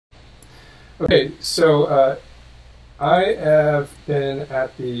Okay, so I have been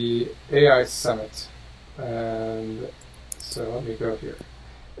at the AI Summit, and so let me go here.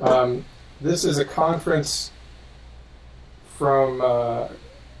 This is a conference from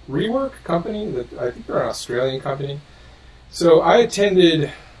Rework company, that I think they're an Australian company. So I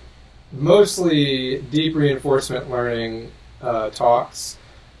attended mostly deep reinforcement learning talks.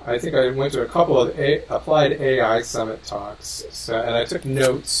 I think I went to a couple of Applied AI Summit talks, and I took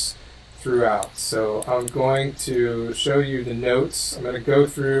notes throughout. So I'm going to show you the notes. I'm going to go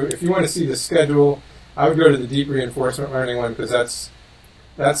through. If you want to see the schedule, I would go to the deep reinforcement learning one, because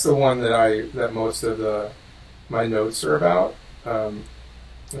that's the one that most of my notes are about.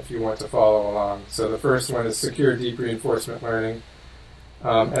 If you want to follow along. So the first one is secure deep reinforcement learning,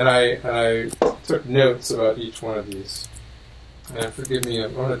 and I took notes about each one of these. And forgive me,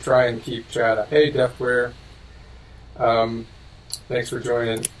 I'm going to try and keep chat up. Hey, Deftware. Thanks for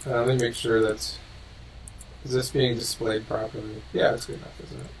joining. Let me make sure is this being displayed properly? Yeah, that's good enough,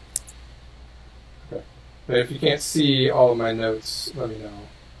 isn't it? Okay. But if you can't see all of my notes, let me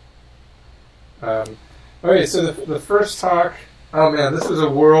know. Okay, so the first talk, oh man, this was a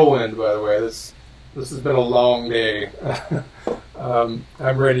whirlwind, by the way. This has been a long day. I'm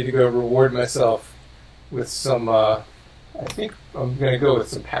ready to go reward myself with some, I think I'm going to go with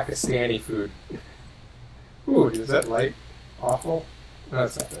some Pakistani food. Ooh, is that light? Awful? No,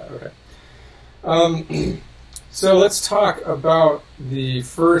 that's not bad. Okay. So let's talk about the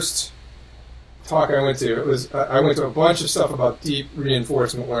first talk I went to. I went to a bunch of stuff about deep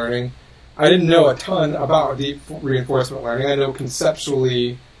reinforcement learning. I didn't know a ton about deep reinforcement learning. I know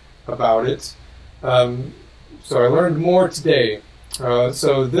conceptually about it. So I learned more today.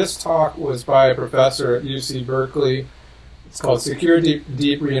 So this talk was by a professor at UC Berkeley. It's called Secure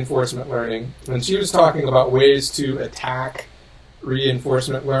Deep Reinforcement Learning. And she was talking about ways to attack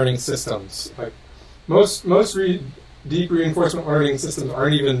reinforcement learning systems. Like most deep reinforcement learning systems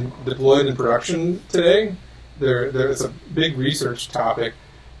aren't even deployed in production today. It's a big research topic,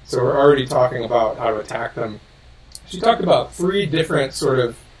 so we're already talking about how to attack them. She talked about 3 different sort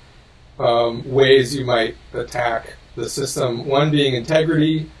of ways you might attack the system. One being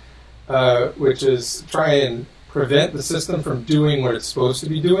integrity, which is try and prevent the system from doing what it's supposed to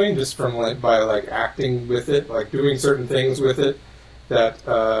be doing, just from by acting with it, like doing certain things with it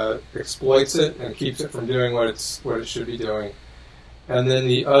that exploits it and keeps it from doing what it should be doing. And then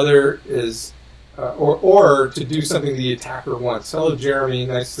the other is, or to do something the attacker wants. Hello, Jeremy.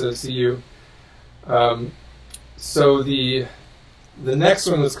 Nice to see you. So the next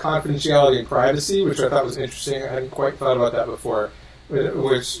one was confidentiality and privacy, which I thought was interesting. I hadn't quite thought about that before,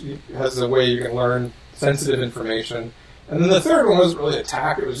 which has a way you can learn sensitive information. And then the third one wasn't really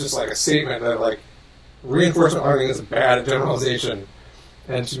attack. It was just like a statement that reinforcement learning is bad at generalization.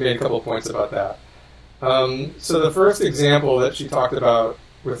 And she made a couple of points about that. So the first example that she talked about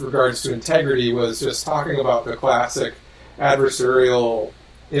with regards to integrity was just talking about the classic adversarial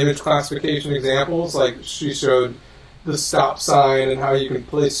image classification examples. Like she showed the stop sign and how you can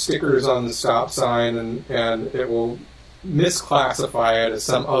place stickers on the stop sign and it will misclassify it as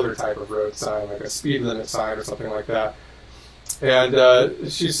some other type of road sign, like a speed limit sign or something like that.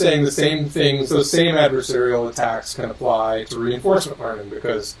 And she's saying the same things, those same adversarial attacks can apply to reinforcement learning,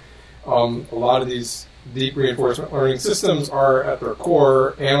 because a lot of these deep reinforcement learning systems are at their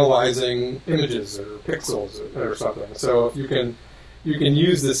core analyzing images or pixels or something. So if you can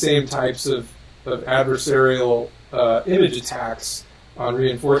use the same types of adversarial image attacks on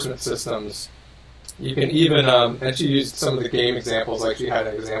reinforcement systems. You can even, and she used some of the game examples, like she had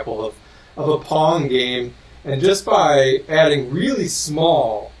an example of a Pong game, and just by adding really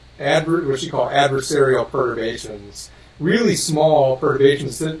small, what she called adversarial perturbations, really small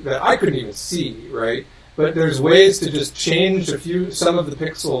perturbations that I couldn't even see, right? But there's ways to just change some of the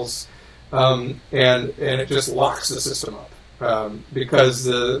pixels, and it just locks the system up, because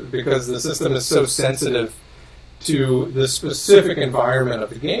the system is so sensitive to the specific environment of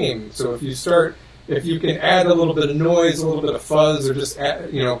the game. So if you can add a little bit of noise, a little bit of fuzz, or just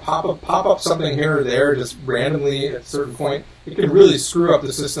pop up something here or there, just randomly at a certain point, it can really screw up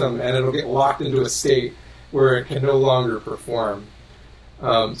the system, and it'll get locked into a state where it can no longer perform. So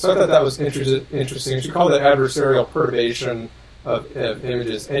I thought that was interesting. She called it adversarial perturbation of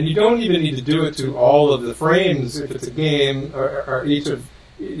images, and you don't even need to do it to all of the frames if it's a game, or each of.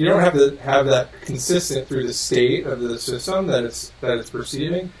 You don't have to have that consistent through the state of the system that it's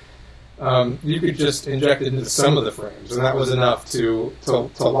perceiving. You could just inject it into some of the frames, and that was enough to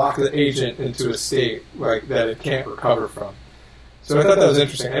lock the agent into a state that it can't recover from. So I thought that was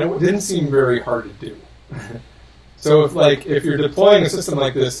interesting, and it didn't seem very hard to do. So if you're deploying a system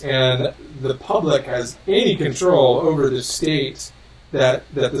like this and the public has any control over the state that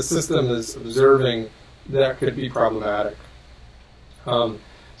the system is observing, that could be problematic. So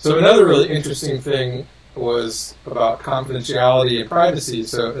another really interesting thing was about confidentiality and privacy.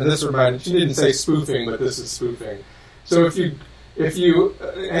 So, and this reminded, she didn't say spoofing, but this is spoofing. So if you,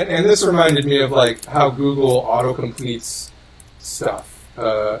 and this reminded me of like how Google autocompletes stuff,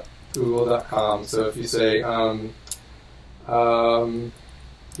 Google.com. So if you say,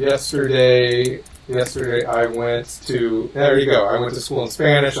 yesterday I went to, there you go, I went to school in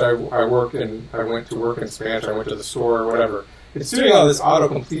Spanish, I went to work in Spanish, I went to the store, or whatever. It's doing all this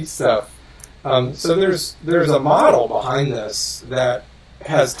autocomplete stuff. So there's a model behind this that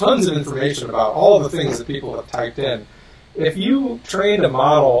has tons of information about all of the things that people have typed in. If you trained a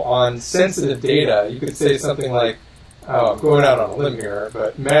model on sensitive data, you could say something like, oh, I'm going out on a limb here,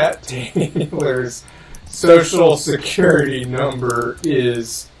 but Matt Taylor's social security number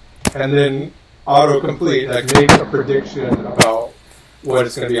is, and then autocomplete, like make a prediction about what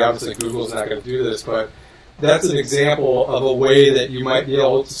it's going to be. Obviously, Google's not going to do this, but that's an example of a way that you might be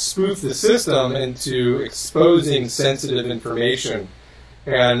able to spoof the system into exposing sensitive information.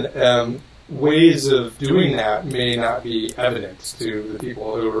 And ways of doing that may not be evident to the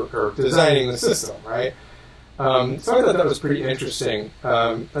people who are designing the system, right? So I thought that was pretty interesting.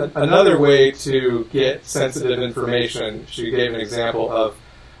 Another way to get sensitive information, she gave an example of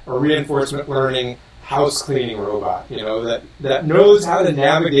a reinforcement learning house cleaning robot, that knows how to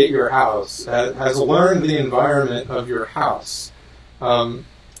navigate your house, has learned the environment of your house.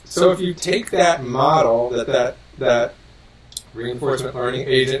 So if you take that model that reinforcement learning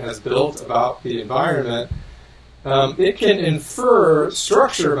agent has built about the environment, it can infer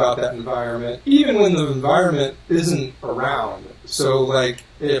structure about that environment even when the environment isn't around. So like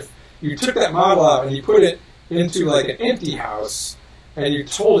if you took that model out and you put it into like an empty house, and you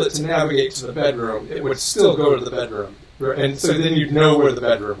told it to navigate to the bedroom, it would still go to the bedroom. And so then you'd know where the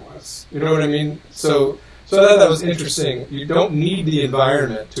bedroom was. You know what I mean? So I thought that was interesting. You don't need the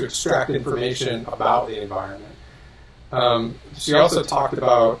environment to extract information about the environment. She also talked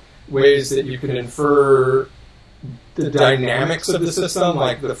about ways that you can infer the dynamics of the system,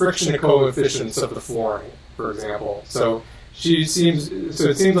 like the friction coefficients of the flooring, for example. So it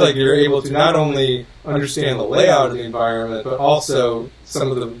seems like you're able to not only understand the layout of the environment, but also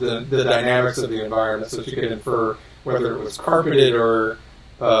some of the dynamics of the environment, so she could infer whether it was carpeted or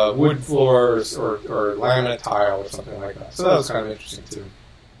wood floors or laminate tile or something like that. So that was kind of interesting too.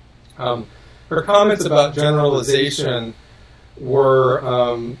 Her comments about generalization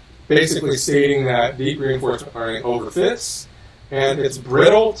were basically stating that deep reinforcement learning overfits, and it's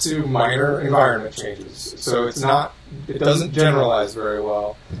brittle to minor environment changes. So it doesn't generalize very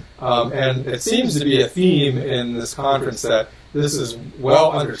well. And it seems to be a theme in this conference that this is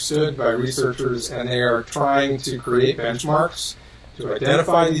well understood by researchers, and they are trying to create benchmarks to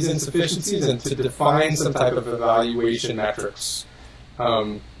identify these insufficiencies and to define some type of evaluation metrics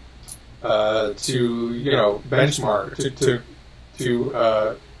to benchmark,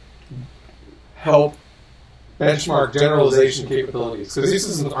 to help benchmark generalization capabilities, because these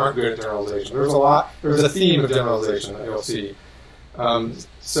systems aren't good at generalization. There's a theme of generalization that you'll see. And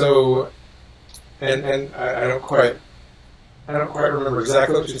I don't quite remember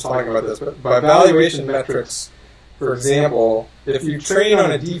exactly what she's talking about this, but by evaluation metrics, for example, if you train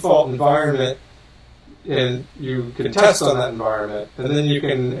on a default environment and you can test on that environment, and then you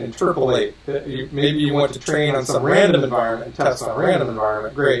can interpolate. Maybe you want to train on some random environment and test on a random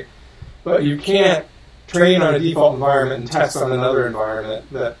environment, great. But you can't train on a default environment and test on another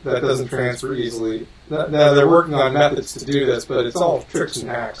environment. That doesn't transfer easily. Now they're working on methods to do this, but it's all tricks and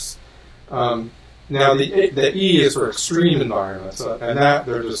hacks. Now the E is for extreme environments, and that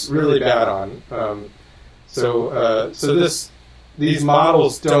they're just really bad on. These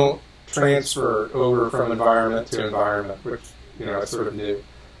models don't transfer over from environment to environment, which is sort of new.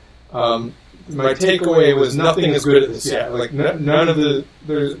 My takeaway was nothing is good at this yet. Like none of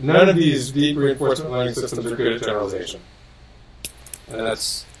these deep reinforcement learning systems are good at generalization, and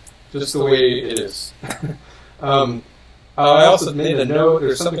that's just the way it is. I also made a note.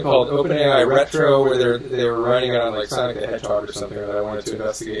 There's something called OpenAI Retro where they were running it on like Sonic the Hedgehog or something that I wanted to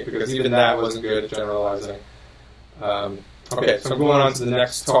investigate, because even that wasn't good at generalizing. Okay, so I'm going on to the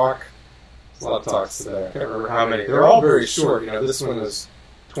next talk. There's a lot of talks today. I can't remember how many. They're all very short. This one was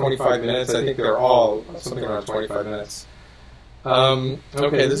 25 minutes. I think they're all something around 25 minutes.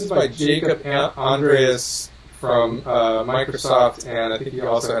 Okay, this is by Jacob Andreas from Microsoft, and I think he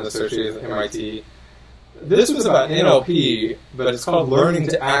also had an associate at MIT. This was about NLP, but it's called Learning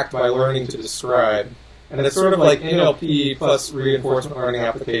to Act by Learning to Describe. And it's sort of like NLP plus reinforcement learning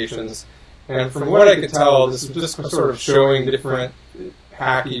applications. And from what I could tell, this is just sort of showing different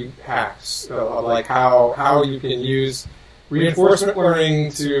hacky hacks of like how you can use reinforcement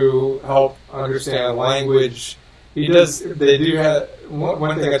learning to help understand language. They do have,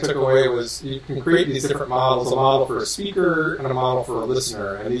 one thing I took away was you can create these different models, a model for a speaker and a model for a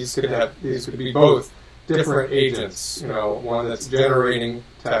listener. And these could be both different agents, one that's generating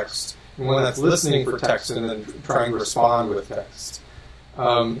text and one that's listening for text and then trying to respond with text.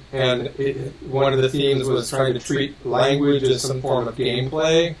 One of the themes was trying to treat language as some form of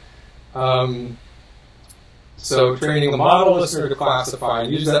gameplay. So training the model listener to classify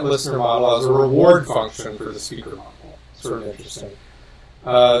and use that listener model as a reward function for the speaker model. Sort of interesting.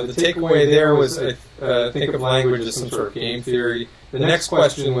 The takeaway there was think of language as some sort of game theory. The next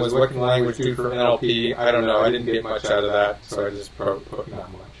question was, what can language do for NLP? I don't know. I didn't get much out of that, so I just put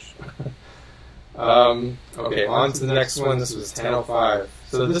not much. Okay, on to the next one. This was 10:05.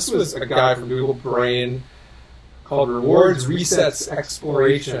 So this was a guy from Google Brain called Rewards, Resets,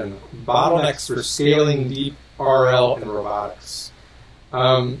 Exploration, Bottlenecks for Scaling Deep RL in Robotics.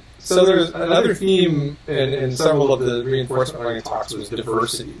 So there's another theme in several of the reinforcement learning talks was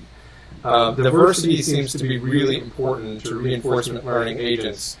diversity. Diversity seems to be really important to reinforcement learning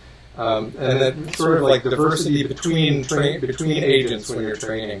agents. And that sort of like diversity between agents when you're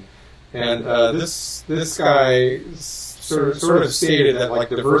training. And this guy sort of stated that like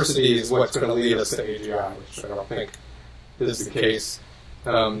diversity is what's going to lead us to AGI, which I don't think is the case.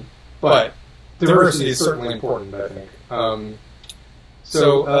 But diversity is certainly important, I think.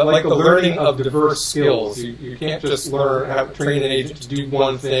 So like the learning of diverse skills, you can't just train an agent to do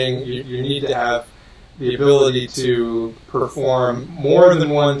one thing. You need to have the ability to perform more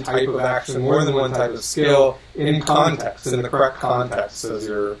than one type of action, more than one type of skill in context, in the correct context as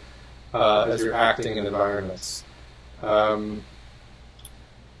you're acting in environments. I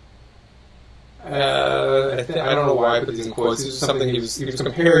don't know why I put these in quotes. This is something he was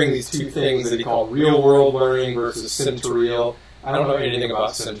comparing these two things that he called real world learning versus sim to real. I don't know anything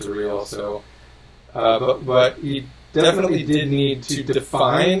about sim to real, so but he definitely did need to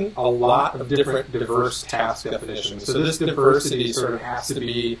define a lot of different diverse task definitions. So this diversity sort of has to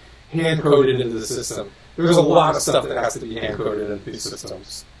be hand coded into the system. There's a lot of stuff that has to be hand coded into these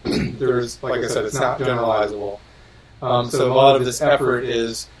systems. There's, like I said, it's not generalizable. So a lot of this effort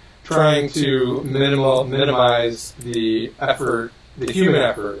is trying to minimize the effort, the human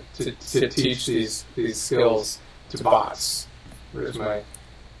effort, to teach these skills to bots. Where's my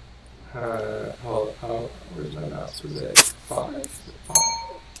where's my mouse today? 5.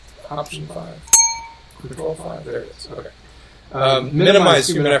 Option 5. Control 5. There it is. Okay. Minimize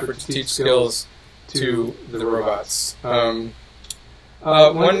human effort to teach skills to the robots. One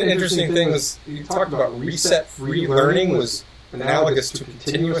interesting thing was you talked about reset-free learning was analogous to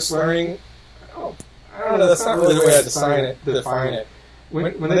continuous learning. I don't know. That's not really the way I define it.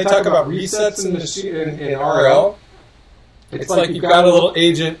 When they talk about resets in RL, it's like you've got a little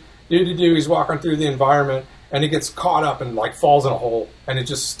agent. He's walking through the environment and he gets caught up and like falls in a hole and it's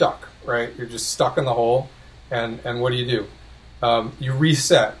just stuck. Right? You're just stuck in the hole, and what do? You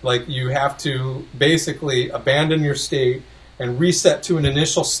reset. Like you have to basically abandon your state and reset to an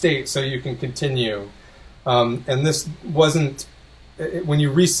initial state so you can continue. And this wasn't, when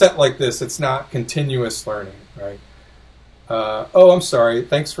you reset like this, it's not continuous learning, right? I'm sorry.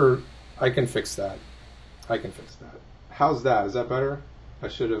 Thanks for, I can fix that. How's that? Is that better? I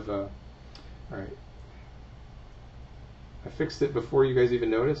should have, all right. I fixed it before you guys even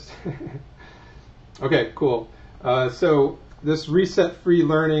noticed. Okay, cool. So this reset-free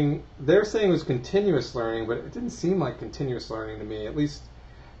learning, they're saying it was continuous learning, but it didn't seem like continuous learning to me, at least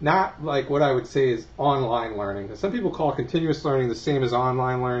not like what I would say is online learning. Some people call continuous learning the same as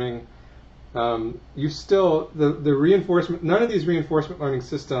online learning. The reinforcement, none of these reinforcement learning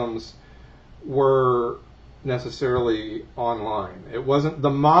systems were necessarily online. It wasn't, the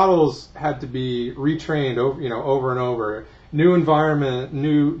models had to be retrained over and over. New environment,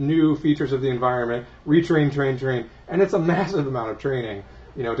 new features of the environment, retrain, train, and it's a massive amount of training,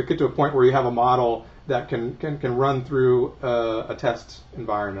 to get to a point where you have a model that can run through a test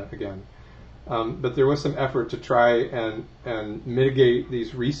environment again. But there was some effort to try and mitigate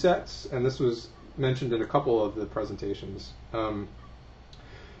these resets, and this was mentioned in a couple of the presentations.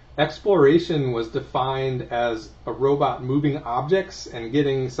 Exploration was defined as a robot moving objects and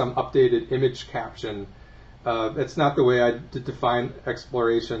getting some updated image caption. That's not the way I define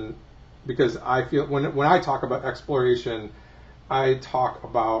exploration, because I feel when I talk about exploration, I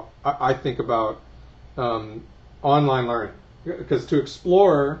think about online learning, because to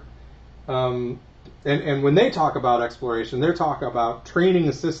explore and when they talk about exploration, they're talking about training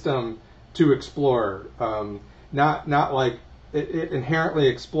a system to explore, not like it inherently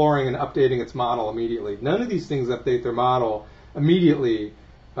exploring and updating its model immediately. None of these things update their model immediately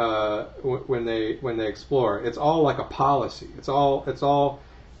when they explore. It's all like a policy.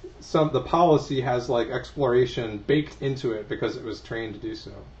 The policy has like exploration baked into it because it was trained to do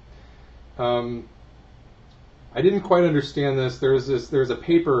so. I didn't quite understand this. There's a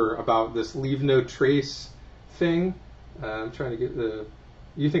paper about this leave no trace thing. I'm trying to get the.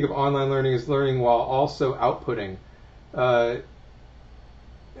 You think of online learning as learning while also outputting.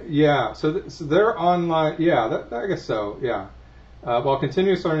 Yeah, so they're online. Yeah, I guess so. Yeah. While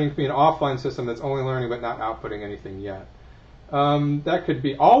continuous learning can be an offline system that's only learning but not outputting anything yet. That could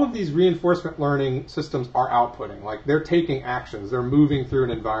be. All of these reinforcement learning systems are outputting. Like they're taking actions. They're moving through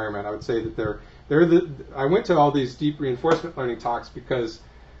an environment. I would say that I went to all these deep reinforcement learning talks because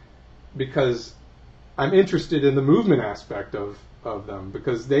I'm interested in the movement aspect of them,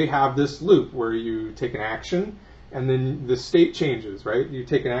 because they have this loop where you take an action and then the state changes, right? You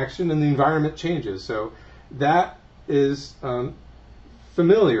take an action and the environment changes. So that is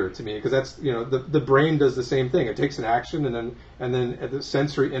familiar to me, because that's, the brain does the same thing. It takes an action and then the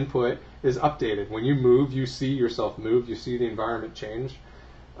sensory input is updated. When you move, you see yourself move, you see the environment change.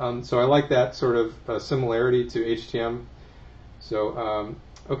 So I like that sort of similarity to HTM. So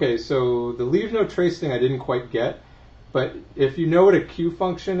okay, so the leave no trace thing I didn't quite get, but if you know what a queue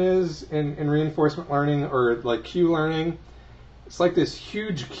function is in reinforcement learning or like queue learning, it's like this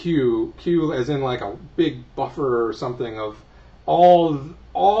huge queue as in like a big buffer or something of all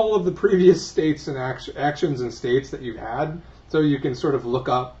of the previous states and actions and states that you've had, so you can sort of look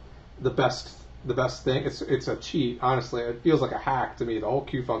up the best thing. It's a cheat, honestly. It feels like a hack to me. The whole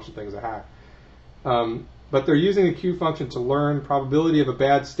queue function thing is a hack. But they're using the queue function to learn probability of a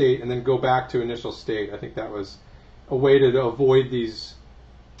bad state and then go back to initial state. I think that was a way to avoid these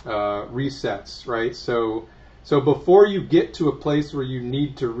resets, right? So before you get to a place where you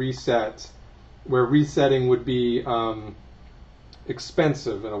need to reset, where resetting would be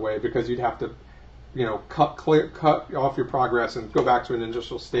expensive in a way, because you'd have to, cut off your progress and go back to an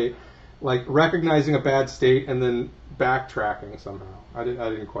initial state, like recognizing a bad state and then backtracking somehow. I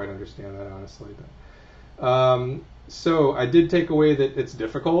didn't quite understand that, honestly. But, so I did take away that it's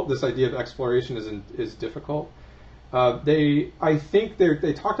difficult. This idea of exploration is difficult. I think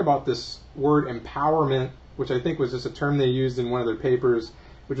they talked about this word empowerment, which I think was just a term they used in one of their papers,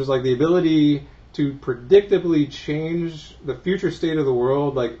 which was like the ability to predictably change the future state of the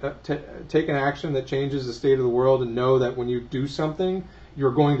world, like take an action that changes the state of the world and know that when you do something,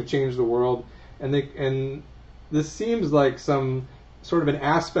 you're going to change the world. And this seems like some sort of an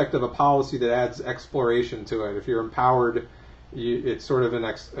aspect of a policy that adds exploration to it. If you're empowered, it's sort of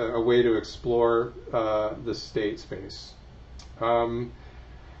a way to explore the state space. The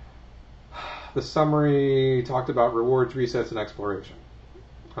summary talked about rewards, resets, and exploration.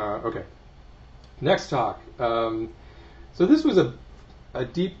 Okay. Next talk. So this was a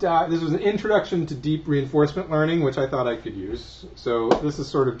deep dive. This was an introduction to deep reinforcement learning, which I thought I could use. So this is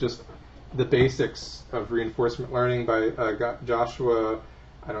sort of just the basics of reinforcement learning by Joshua,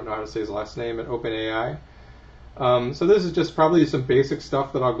 I don't know how to say his last name, at OpenAI. So this is just probably some basic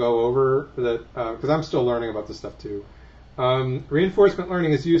stuff that I'll go over, that because I'm still learning about this stuff too. Reinforcement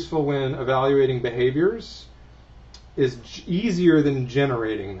learning is useful when evaluating behaviors is easier than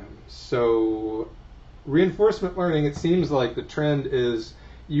generating them. So reinforcement learning, it seems like the trend is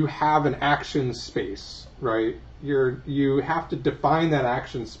you have an action space, right? You have to define that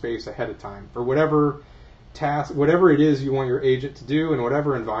action space ahead of time for whatever task, whatever it is you want your agent to do in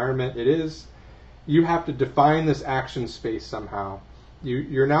whatever environment it is. You have to define this action space somehow.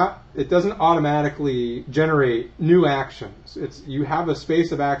 It doesn't automatically generate new actions. You have a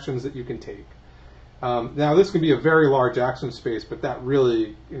space of actions that you can take. Now this can be a very large action space, but that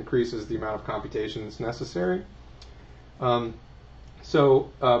really increases the amount of computation that's necessary. But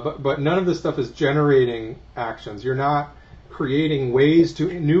none of this stuff is generating actions. You're not creating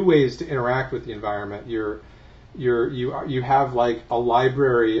new ways to interact with the environment. You have like a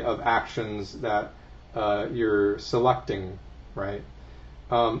library of actions that you're selecting, right?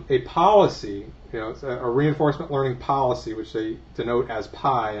 A policy, it's a reinforcement learning policy, which they denote as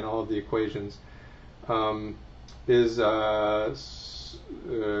pi in all of the equations, is I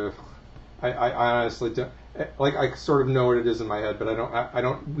honestly don't, like, I sort of know what it is in my head, but I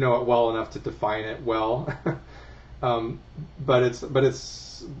don't know it well enough to define it well. But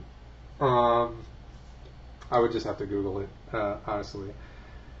it's I would just have to Google it, honestly.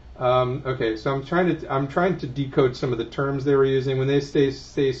 Okay, so I'm trying to decode some of the terms they were using when they say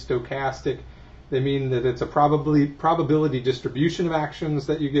stochastic. They mean that it's a probability distribution of actions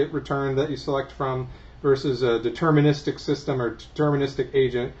that you get returned that you select from versus a deterministic system or deterministic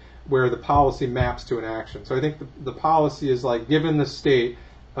agent where the policy maps to an action. So I think the policy is like, given the state,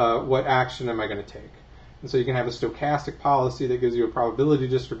 what action am I going to take? And so you can have a stochastic policy that gives you a probability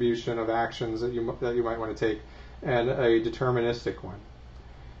distribution of actions that you might want to take, and a deterministic one.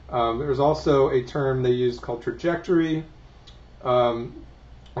 There's also a term they use called trajectory,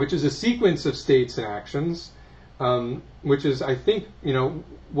 which is a sequence of states and actions, which is, I think,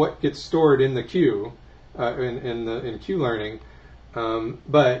 what gets stored in the queue, in queue learning.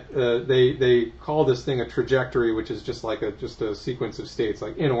 But they call this thing a trajectory, which is just like just a sequence of states,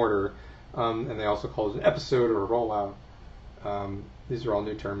 like in order. And they also call it an episode or a rollout. These are all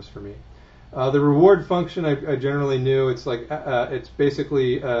new terms for me. The reward function I generally knew. It's like it's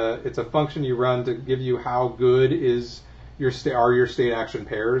basically it's a function you run to give you how good is your state action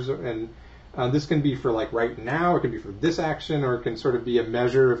pairs, and this can be for like right now, it can be for this action, or it can sort of be a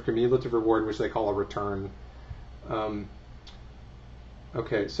measure of cumulative reward, which they call a return.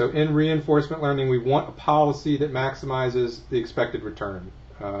 Okay, so in reinforcement learning, we want a policy that maximizes the expected return.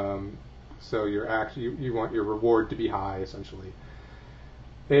 So you want your reward to be high, essentially.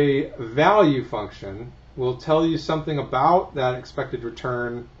 A value function will tell you something about that expected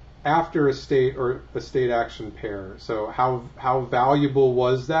return after a state or a state action pair. So how valuable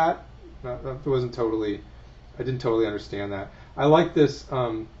was that? That wasn't totally. I didn't totally understand that. I like this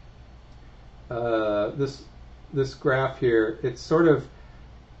this graph here. It's sort of,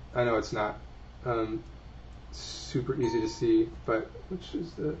 I know it's not super easy to see, but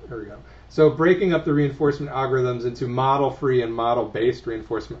there we go. So breaking up the reinforcement algorithms into model-free and model-based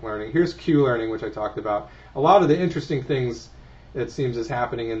reinforcement learning. Here's Q-learning, which I talked about. A lot of the interesting things, it seems, is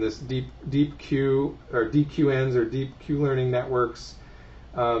happening in this deep Q, or DQNs, or deep Q-learning networks.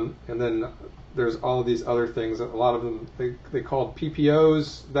 And then there's all of these other things. A lot of them they called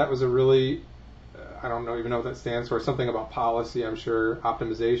PPOs. That was a really, I don't even know what that stands for. Something about policy, I'm sure.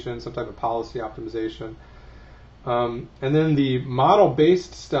 Optimization, some type of policy optimization. And then the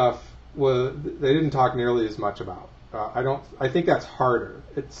model-based stuff, they didn't talk nearly as much about. I think that's harder.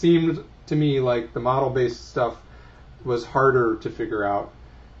 It seemed to me like the model-based stuff was harder to figure out.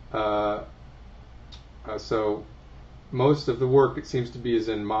 So most of the work, it seems to be, is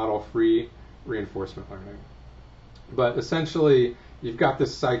in model-free reinforcement learning. But essentially, you've got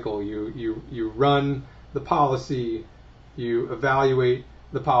this cycle. You run the policy, you evaluate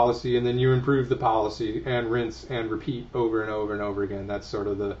the policy, and then you improve the policy, and rinse and repeat over and over and over again. That's sort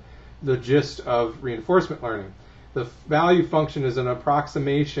of the gist of reinforcement learning. The value function is an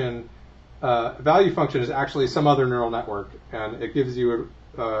approximation. Value function is actually some other neural network, and it gives you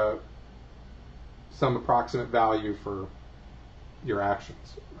some approximate value for your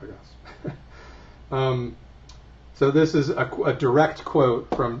actions, I guess. So this is a direct quote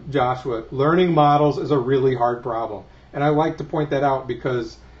from Joshua. Learning models is a really hard problem. And I like to point that out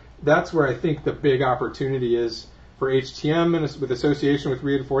because that's where I think the big opportunity is for HTM, and with association with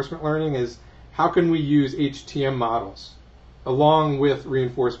reinforcement learning, is how can we use HTM models along with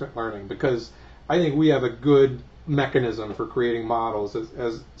reinforcement learning? Because I think we have a good mechanism for creating models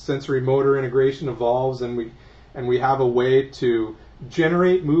as sensory motor integration evolves, and we have a way to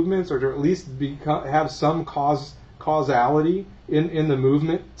generate movements, or to at least have some causality in the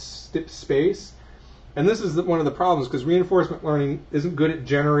movement space. And this is one of the problems, because reinforcement learning isn't good at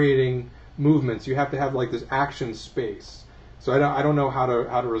generating movements. You have to have like this action space. So I don't know how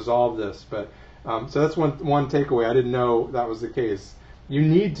to resolve this, but so that's one takeaway. I didn't know that was the case. You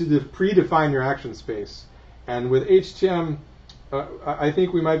need to predefine your action space, and with HTM, I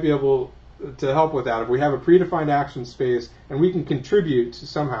think we might be able to help with that. If we have a predefined action space and we can contribute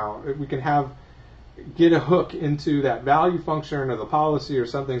somehow, we can get a hook into that value function or the policy or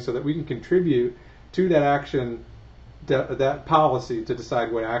something, so that we can contribute to that action, that policy, to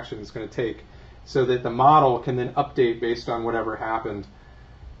decide what action it's going to take, so that the model can then update based on whatever happened.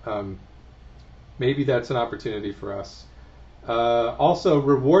 Maybe that's an opportunity for us. Also,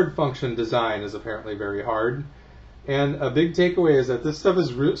 reward function design is apparently very hard. And a big takeaway is that this stuff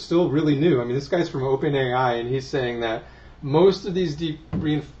is still really new. I mean, this guy's from OpenAI, and he's saying that most of these deep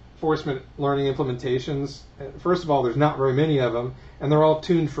reinforcement learning implementations, first of all, there's not very many of them, and they're all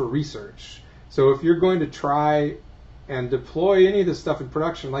tuned for research. So if you're going to try and deploy any of this stuff in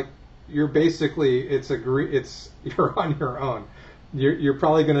production, like, you're basically, you're on your own. You're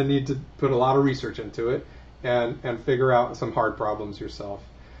probably going to need to put a lot of research into it and figure out some hard problems yourself.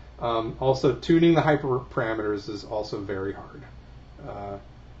 Also, tuning the hyperparameters is also very hard.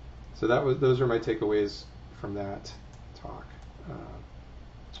 So those are my takeaways from that talk.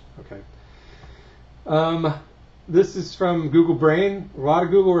 Okay. This is from Google Brain. A lot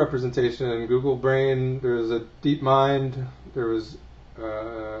of Google representation in Google Brain. There's a DeepMind. There was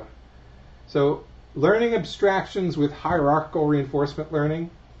so learning abstractions with hierarchical reinforcement learning.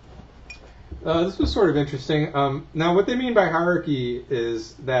 This was sort of interesting. Now, what they mean by hierarchy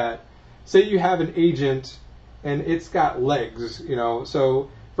is that, say you have an agent and it's got legs, So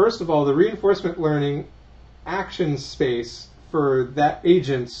first of all, the reinforcement learning action space for that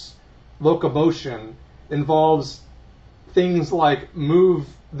agent's locomotion involves things like move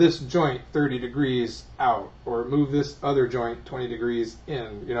this joint 30 degrees out or move this other joint 20 degrees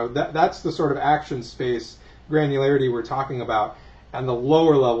in. That's the sort of action space granularity we're talking about and the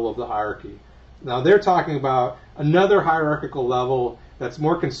lower level of the hierarchy. Now they're talking about another hierarchical level that's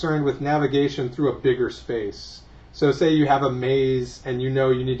more concerned with navigation through a bigger space. So say you have a maze and you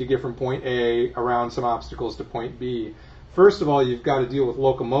need to get from point A around some obstacles to point B. First of all, you've got to deal with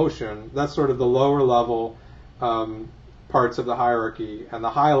locomotion. That's sort of the lower level parts of the hierarchy. And the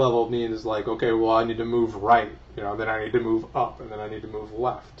high level means like, okay, well, I need to move right, then I need to move up, and then I need to move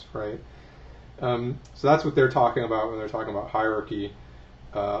left, right? So that's what they're talking about when they're talking about hierarchy,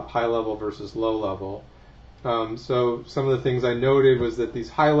 high level versus low level. So some of the things I noted was that this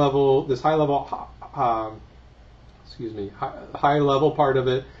high level part of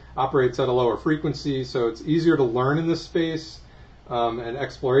it operates at a lower frequency, so it's easier to learn in this space, and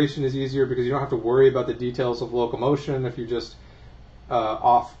exploration is easier because you don't have to worry about the details of locomotion if you just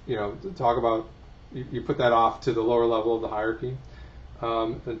talk about, you put that off to the lower level of the hierarchy.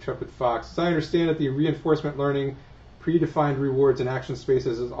 Intrepid Fox, as I understand it, the reinforcement learning predefined rewards and action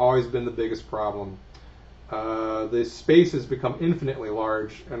spaces has always been the biggest problem. The space has become infinitely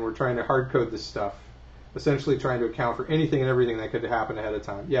large, and we're trying to hard code this stuff, essentially trying to account for anything and everything that could happen ahead of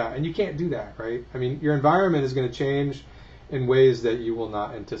time. Yeah, and you can't do that, right? I mean, your environment is going to change in ways that you will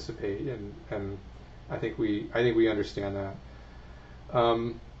not anticipate, and I think we understand that.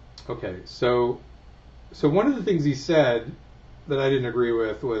 Okay, so one of the things he said that I didn't agree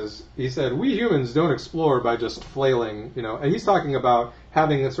with was, he said, we humans don't explore by just flailing, and he's talking about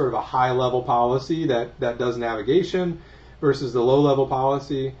having a sort of a high-level policy that does navigation versus the low-level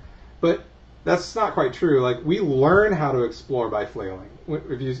policy, but that's not quite true. Like, we learn how to explore by flailing.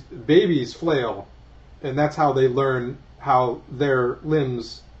 Babies flail, and that's how they learn how their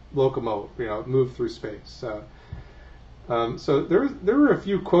limbs locomote, move through space. So there were a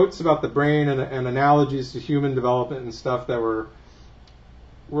few quotes about the brain and analogies to human development and stuff that were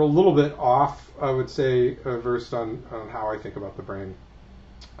a little bit off, I would say, versed on how I think about the brain.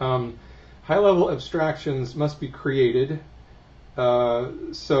 High-level abstractions must be created.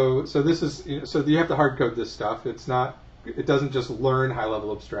 So this is, so you have to hard code this stuff. It doesn't just learn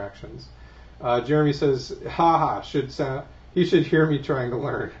high-level abstractions. Jeremy says, he should hear me trying to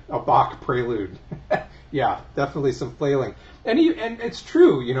learn a Bach prelude. Yeah, definitely some flailing. And it's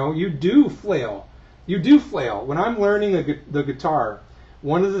true, you do flail. You do flail. When I'm learning the guitar,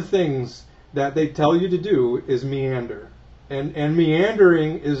 one of the things that they tell you to do is meander. And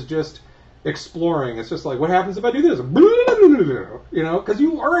meandering is just exploring. It's just like, what happens if I do this? Because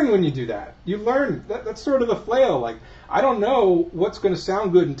you learn when you do that. You learn. That's sort of a flail. Like, I don't know what's going to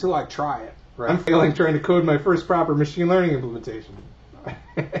sound good until I try it. Right? I'm failing trying to code my first proper machine learning implementation.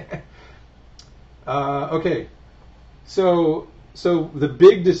 Okay, so the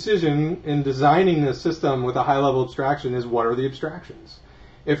big decision in designing the system with a high-level abstraction is, what are the abstractions?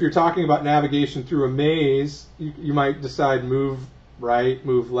 If you're talking about navigation through a maze, you might decide move right,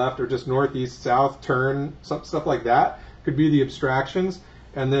 move left, or just north, east, south, turn, stuff like that could be the abstractions.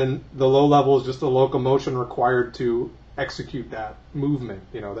 And then the low level is just the locomotion required to execute that movement,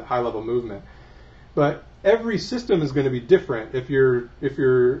 that high-level movement. But every system is going to be different. If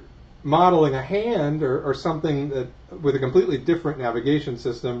you're modeling a hand or something that with a completely different navigation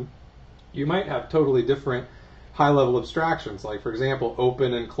system, you might have totally different high-level abstractions. Like, for example,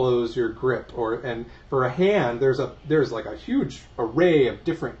 open and close your grip, and for a hand, there's like a huge array of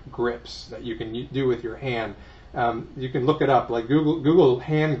different grips that you can do with your hand. You can look it up, like Google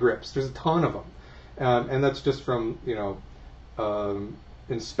hand grips. There's a ton of them, and that's just from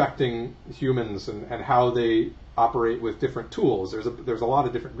inspecting humans and how they operate with different tools. There's a lot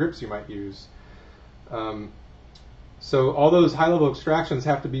of different grips you might use. So all those high-level abstractions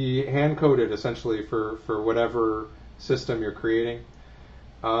have to be hand-coded, essentially, for whatever system you're creating.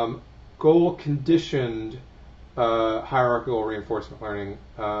 Goal-conditioned hierarchical reinforcement learning.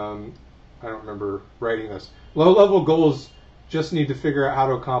 I don't remember writing this. Low-level goals just need to figure out how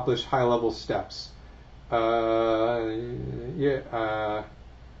to accomplish high-level steps. I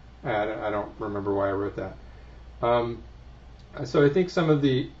don't remember why I wrote that. So I think some of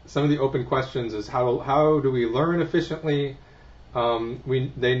the open questions is how do we learn efficiently?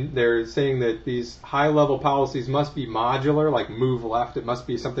 They're saying that these high level policies must be modular, like move left. It must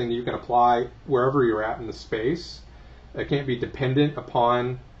be something you can apply wherever you're at in the space. It can't be dependent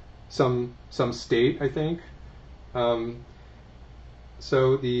upon some state, I think.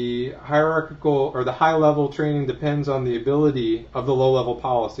 So the hierarchical or the high level training depends on the ability of the low level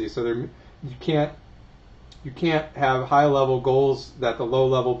policy. So you can't have high level goals that the low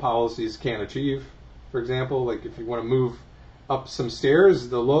level policies can't achieve. For example, like if you want to move up some stairs,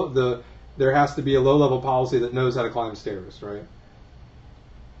 there has to be a low level policy that knows how to climb stairs, right?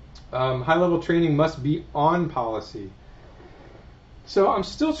 High level training must be on policy. So I'm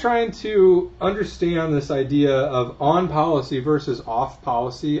still trying to understand this idea of on policy versus off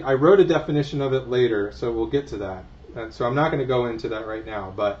policy. I wrote a definition of it later, so we'll get to that. And so I'm not going to go into that right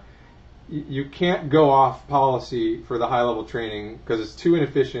now, but you can't go off policy for the high level training because it's too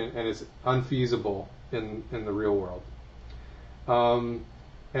inefficient and it's unfeasible in the real world.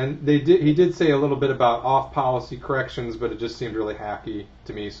 And he did say a little bit about off policy corrections, but it just seemed really hacky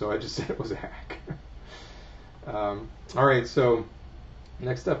to me, so I just said it was a hack. All right, so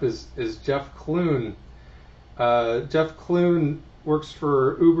next up is Jeff Clune. Jeff Clune works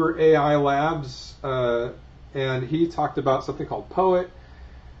for Uber AI Labs, and he talked about something called POET,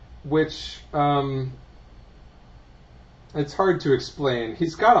 which it's hard to explain.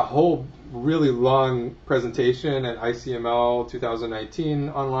 He's got a whole really long presentation at ICML 2019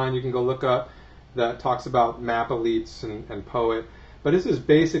 online you can go look up that talks about map elites and POET. But this is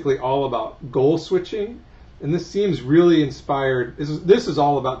basically all about goal switching. And this seems really inspired. This is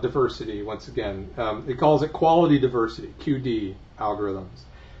all about diversity, once again. It calls it quality diversity, QD algorithms.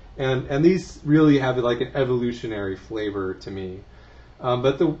 And these really have like an evolutionary flavor to me.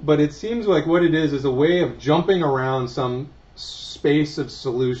 But it seems like what it is a way of jumping around some space of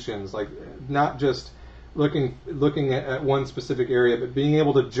solutions, like not just looking at one specific area, but being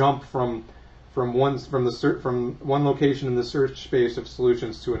able to jump from one location in the search space of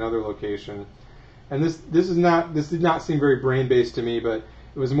solutions to another location. And this did not seem very brain-based to me, but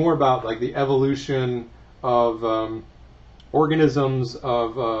it was more about like the evolution of organisms,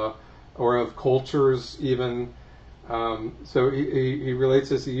 or of cultures even. So he relates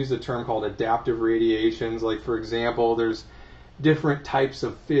this. He used a term called adaptive radiations. Like for example, there's different types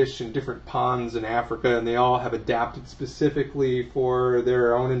of fish in different ponds in Africa, and they all have adapted specifically for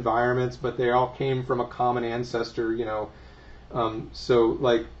their own environments, but they all came from a common ancestor, you know.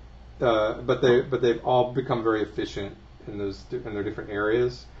 But they've all become very efficient in their different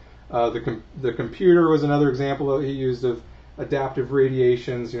areas. The computer was another example that he used of adaptive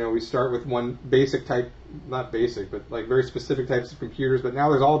radiations. You know, we start with one basic type, not basic, but like very specific types of computers. But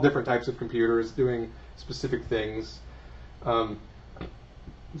now there's all different types of computers doing specific things.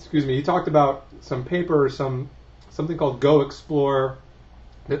 He talked about some paper, something called Go Explore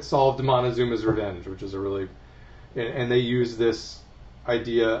that solved Montezuma's Revenge, which is a really, and they use this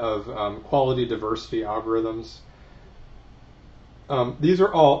idea of quality diversity algorithms. These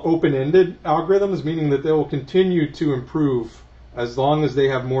are all open-ended algorithms, meaning that they will continue to improve as long as they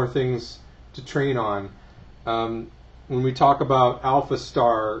have more things to train on. When we talk about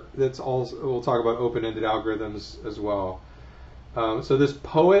AlphaStar, we'll talk about open-ended algorithms as well. So this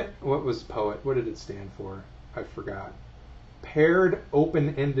POET, what was POET? What did it stand for? I forgot. Paired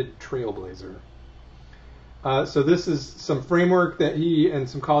Open-Ended Trailblazer. So this is some framework that he and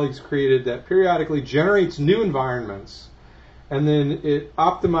some colleagues created that periodically generates new environments, and then it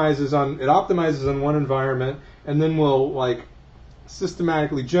optimizes on one environment, and then will like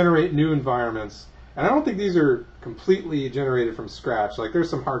systematically generate new environments. And I don't think these are completely generated from scratch. Like there's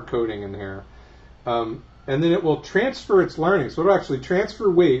some hard coding in here. And then it will transfer its learning. So it'll actually transfer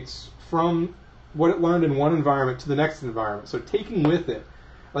weights from what it learned in one environment to the next environment. So taking with it,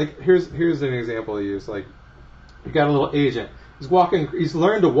 like here's an example I use. Like you got a little agent. He's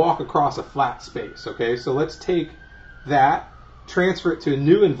learned to walk across a flat space. Okay, so let's take that, transfer it to a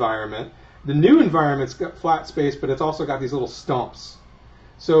new environment. The new environment's got flat space, but it's also got these little stumps.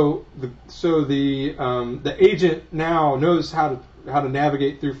 So the agent now knows how to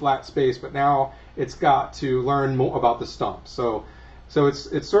navigate through flat space, but now it's got to learn more about the stumps. So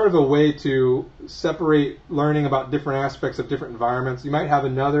it's sort of a way to separate learning about different aspects of different environments. You might have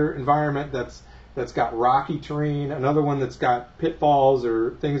another environment that's got rocky terrain, another one that's got pitfalls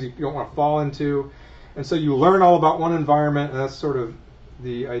or things you don't want to fall into. And so you learn all about one environment, and that's sort of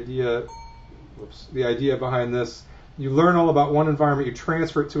the idea behind this. You learn all about one environment, you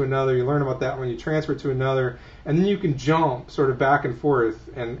transfer it to another, you learn about that one, you transfer it to another, and then you can jump sort of back and forth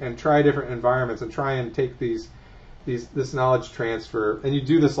and try different environments and try and take these this knowledge transfer, and you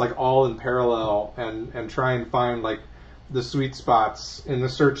do this like all in parallel, and try and find like the sweet spots in the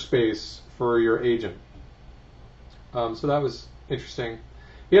search space for your agent. So that was interesting.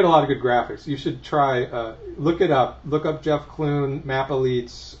 He had a lot of good graphics. You should try look it up. Look up Jeff Clune, Map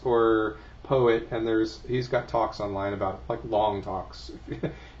Elites, or Poet, and he's got talks online about it, like long talks.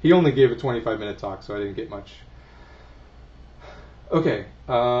 He only gave a 25-minute talk, so I didn't get much. Okay,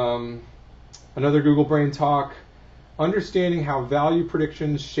 another Google Brain talk. Understanding how value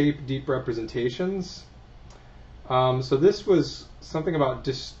predictions shape deep representations. So this was something about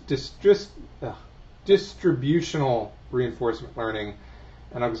distributional reinforcement learning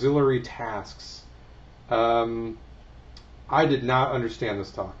and auxiliary tasks. I did not understand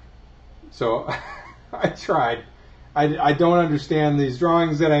this talk. So I tried. I don't understand these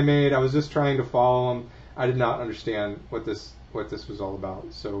drawings that I made. I was just trying to follow them. I did not understand what this was all about.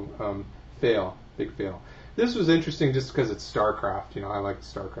 So fail, big fail. This was interesting just because it's StarCraft. I like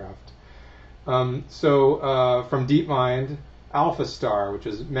StarCraft. So from DeepMind, AlphaStar, which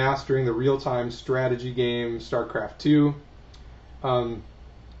is mastering the real-time strategy game StarCraft 2.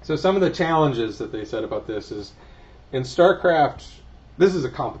 So some of the challenges that they said about this is, in StarCraft, this is a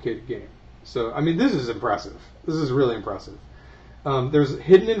complicated game. So, this is impressive. This is really impressive. There's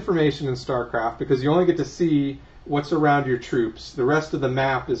hidden information in StarCraft because you only get to see what's around your troops. The rest of the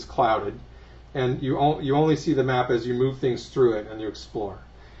map is clouded, and you only see the map as you move things through it and you explore.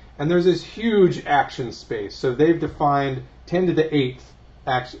 And there's this huge action space. So they've defined 10 to the 8th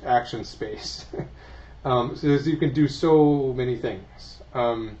action space. So you can do so many things.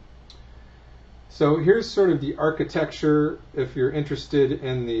 So here's sort of the architecture. If you're interested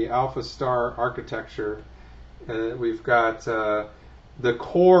in the AlphaStar architecture, we've got the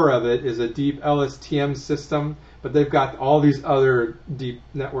core of it is a deep LSTM system, but they've got all these other deep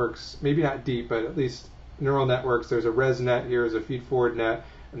networks, maybe not deep, but at least neural networks. There's a ResNet here, there's a feed-forward net,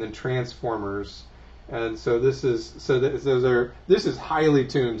 and then transformers. And so this is highly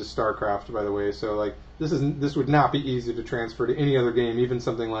tuned to StarCraft, by the way. So like this would not be easy to transfer to any other game, even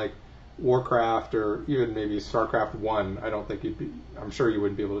something like Warcraft or even maybe StarCraft 1. I'm sure you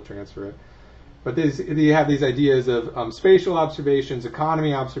wouldn't be able to transfer it. But you have these ideas of spatial observations,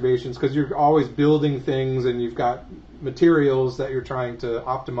 economy observations, because you're always building things and you've got materials that you're trying to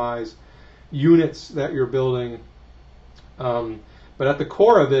optimize, units that you're building. But at the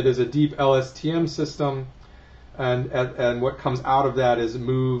core of it is a deep LSTM system, and what comes out of that is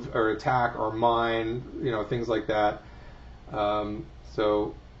move or attack or mine, things like that.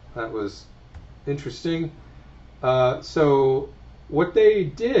 So that was interesting. So what they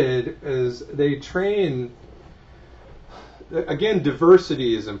did is they train. Again,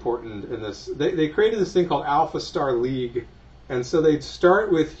 diversity is important in this. They created this thing called AlphaStar League, and so they'd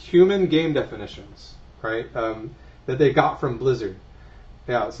start with human game definitions, right? That they got from Blizzard.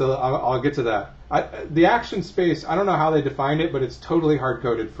 Yeah, so I'll get to that. The action space, I don't know how they defined it, but it's totally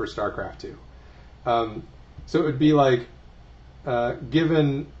hard-coded for StarCraft 2. So it would be like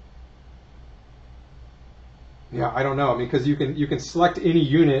given. Yeah, I don't know. Because you can select any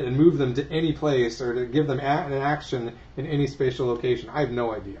unit and move them to any place, or to give them an action in any spatial location. I have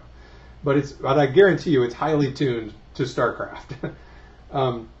no idea, but I guarantee you it's highly tuned to StarCraft.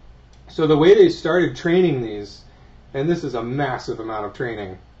 So the way they started training these, and this is a massive amount of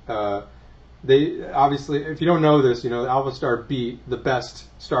training. They obviously, if you don't know this, AlphaStar beat the best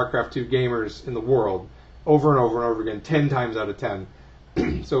StarCraft 2 gamers in the world over and over and over again, 10 times out of 10.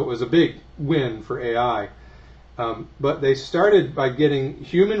 So it was a big win for AI. But they started by getting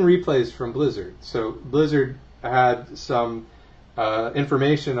human replays from Blizzard. So Blizzard had some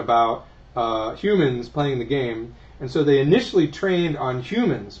information about humans playing the game, and so they initially trained on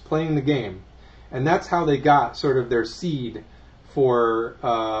humans playing the game, and that's how they got sort of their seed for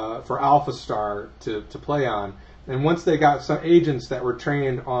AlphaStar to play on. And once they got some agents that were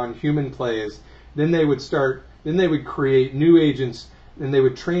trained on human plays, then they would create new agents, and they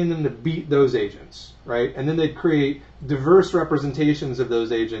would train them to beat those agents, right? And then they'd create diverse representations of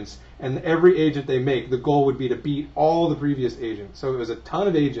those agents, and every agent they make, the goal would be to beat all the previous agents. So it was a ton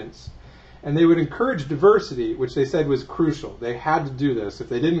of agents, and they would encourage diversity, which they said was crucial. They had to do this. If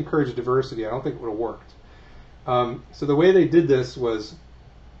they didn't encourage diversity, I don't think it would have worked. So the way they did this was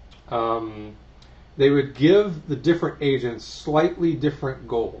they would give the different agents slightly different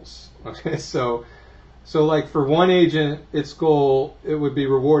goals. Okay, so like for one agent, its goal, it would be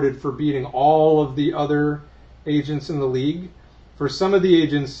rewarded for beating all of the other agents in the league. For some of the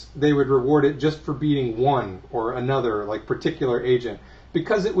agents, they would reward it just for beating one or another, like particular agent,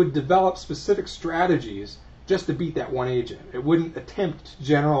 because it would develop specific strategies just to beat that one agent. It wouldn't attempt to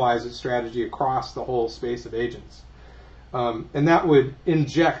generalize its strategy across the whole space of agents. And that would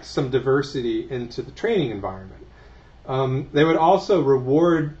inject some diversity into the training environment. They would also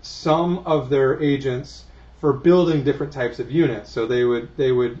reward some of their agents for building different types of units. So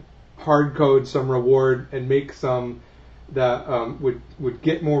they would hard code some reward and make some that would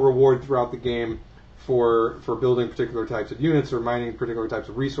get more reward throughout the game for building particular types of units or mining particular types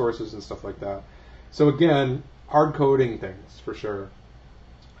of resources and stuff like that. So again, hard coding things for sure.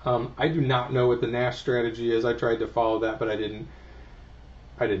 I do not know what the Nash strategy is. I tried to follow that, but I didn't.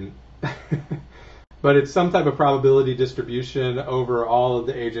 But it's some type of probability distribution over all of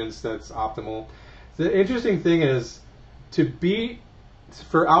the agents that's optimal. The interesting thing is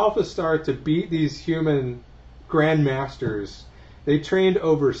for Alpha Star to beat these human grandmasters, they trained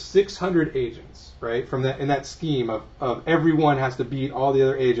over 600 agents, right? From that in that scheme of everyone has to beat all the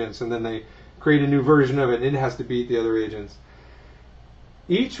other agents, and then they create a new version of it, and it has to beat the other agents.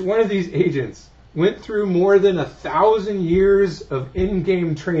 Each one of these agents went through more than 1,000 years of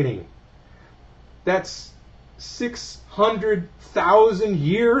in-game training. That's 600,000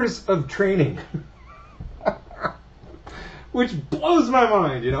 years of training. Which blows my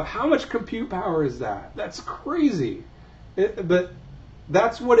mind, How much compute power is that? That's crazy. But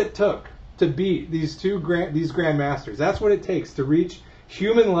that's what it took to beat these these grandmasters. That's what it takes to reach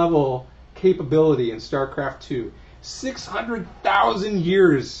human level capability in StarCraft 2. 600,000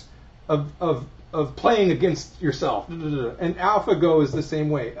 years of playing against yourself. And AlphaGo is the same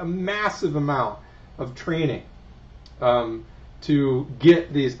way. A massive amount of training to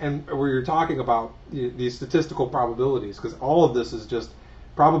get these, and where you're talking about these statistical probabilities, because all of this is just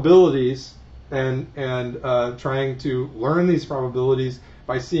probabilities and trying to learn these probabilities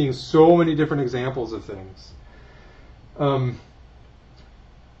by seeing so many different examples of things.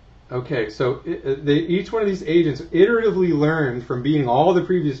 Okay, so each one of these agents iteratively learned from beating all the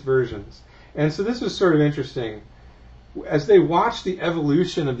previous versions. And so this was sort of interesting. As they watched the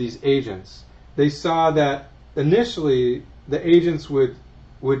evolution of these agents, they saw that initially the agents would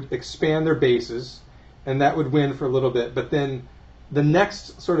expand their bases, and that would win for a little bit. But then the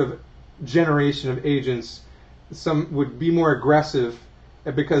next sort of generation of agents, some would be more aggressive,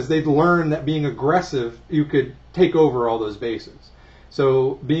 because they'd learned that being aggressive, you could take over all those bases.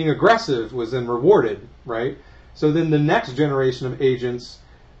 So being aggressive was then rewarded, right? So then the next generation of agents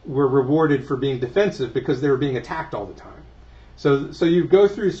were rewarded for being defensive because they were being attacked all the time. So you go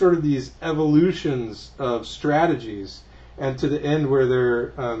through sort of these evolutions of strategies, and to the end where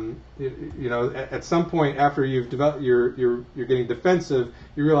they're, at some point after you've developed, you're getting defensive,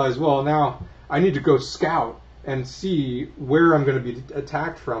 you realize, well, now I need to go scout and see where I'm going to be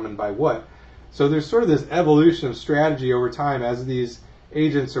attacked from and by what. So there's sort of this evolution of strategy over time as these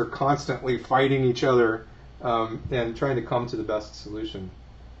agents are constantly fighting each other and trying to come to the best solution.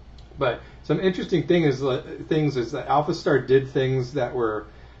 But some interesting things is that Alpha Star did things that were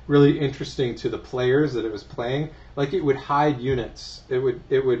really interesting to the players that it was playing. Like it would hide units. It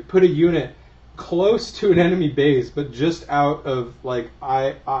would put a unit close to an enemy base, but just out of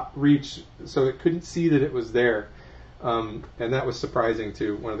eye reach, so it couldn't see that it was there. And that was surprising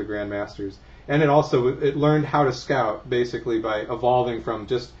to one of the grandmasters. And it learned how to scout basically by evolving from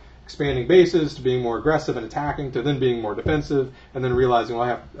just expanding bases to being more aggressive and attacking to then being more defensive, and then realizing,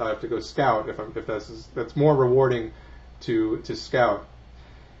 well, I have to go scout if that's more rewarding to scout.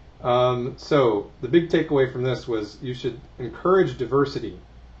 So the big takeaway from this was you should encourage diversity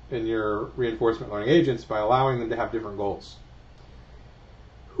in your reinforcement learning agents by allowing them to have different goals.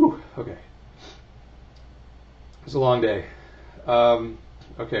 Whew, okay. It was a long day.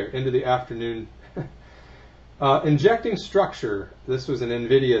 Okay, into the afternoon. Injecting structure. This was an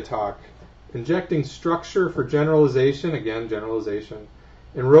NVIDIA talk. Injecting structure for generalization, again, generalization,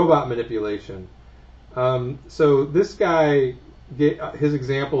 and robot manipulation. So this guy, his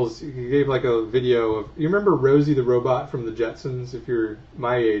examples, he gave like a video of, you remember Rosie the robot from the Jetsons? If you're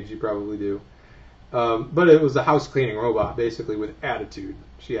my age, you probably do. But it was a house cleaning robot, basically, with attitude.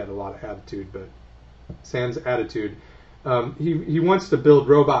 She had a lot of attitude, but sans attitude. He wants to build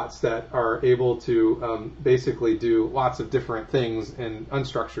robots that are able to basically do lots of different things in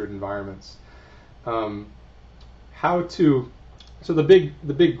unstructured environments. So the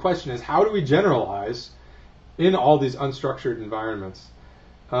big question is, how do we generalize in all these unstructured environments?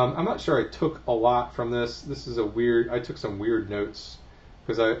 I'm not sure I took a lot from this. I took some weird notes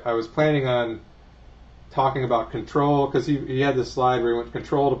because I was planning on talking about control, because he had this slide where he went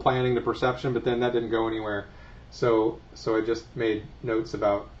control to planning to perception, but then that didn't go anywhere. So I just made notes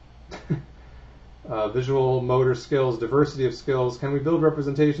about visual motor skills, diversity of skills. Can we build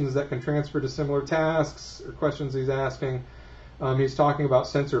representations that can transfer to similar tasks, or questions he's asking? He's talking about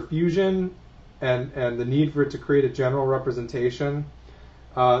sensor fusion and the need for it to create a general representation.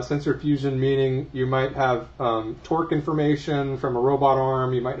 Sensor fusion meaning you might have torque information from a robot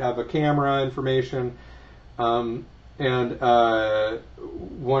arm, you might have a camera information, and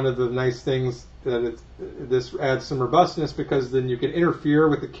one of the nice things that this adds some robustness, because then you can interfere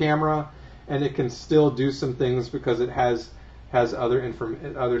with the camera and it can still do some things because it has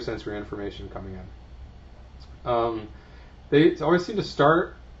other sensory information coming in. They always seem to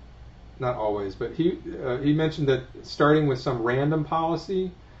start, not always, but he mentioned that starting with some random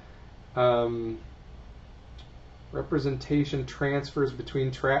policy, representation transfers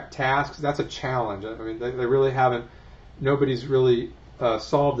between tasks, that's a challenge. I mean, they really haven't, nobody's really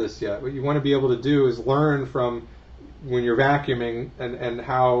solved this yet. What you want to be able to do is learn from when you're vacuuming and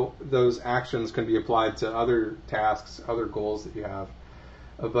how those actions can be applied to other tasks, other goals that you have.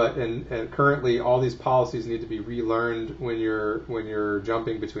 But currently, all these policies need to be relearned when you're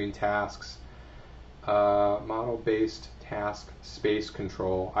jumping between tasks. Model-based task space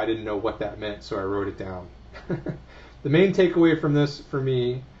control. I didn't know what that meant, so I wrote it down. The main takeaway from this for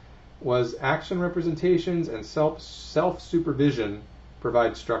me was action representations and self-supervision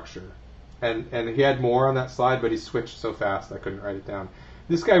provide structure. And he had more on that slide, but he switched so fast I couldn't write it down.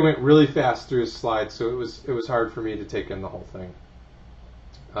 This guy went really fast through his slides, so it was hard for me to take in the whole thing.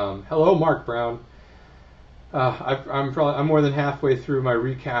 Hello, Mark Brown. I'm more than halfway through my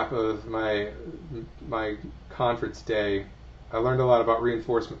recap of my conference day. I learned a lot about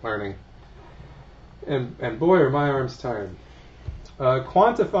reinforcement learning, and boy, are my arms tired.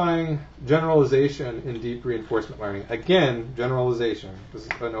 Quantifying generalization in deep reinforcement learning. Again, generalization. This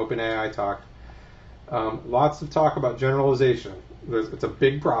is an OpenAI talk. Lots of talk about generalization. It's a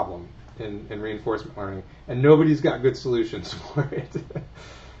big problem in reinforcement learning, and nobody's got good solutions for it.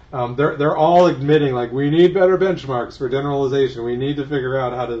 They're all admitting, like, we need better benchmarks for generalization. We need to figure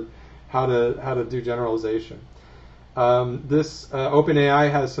out how to do generalization. This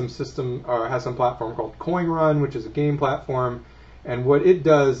OpenAI has some platform called CoinRun, which is a game platform. And what it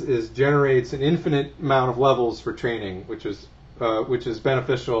does is generates an infinite amount of levels for training, which is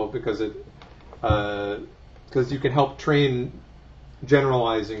beneficial because you can help train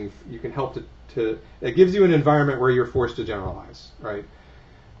generalizing. You can help to it gives you an environment where you're forced to generalize, right?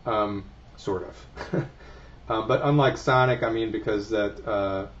 Sort of. But unlike Sonic, I mean, because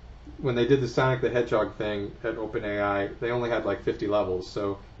that when they did the Sonic the Hedgehog thing at OpenAI, they only had like 50 levels,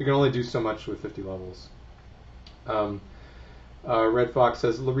 so you can only do so much with 50 levels. Red Fox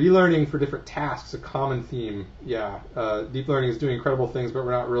says, relearning for different tasks, a common theme. Yeah, deep learning is doing incredible things, but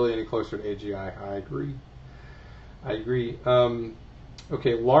we're not really any closer to AGI. I agree.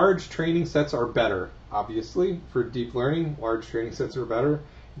 Okay, large training sets are better, obviously, for deep learning. Large training sets are better.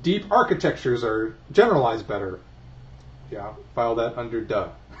 Deep architectures are generalized better. Yeah, file that under duh.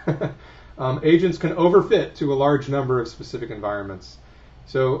 Agents can overfit to a large number of specific environments.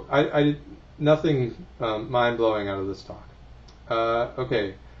 So nothing mind-blowing out of this talk.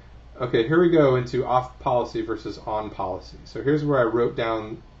 Okay, here we go into off policy versus on policy. So here's where I wrote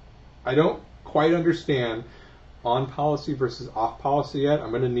down, I don't quite understand on policy versus off policy yet. I'm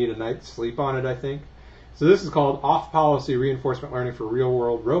going to need a night's sleep on it, I think. So this is called off policy reinforcement learning for real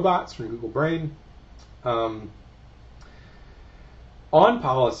world robots from Google Brain. On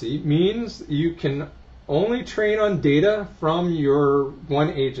policy means you can only train on data from your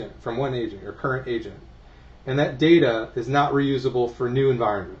your current agent. And that data is not reusable for new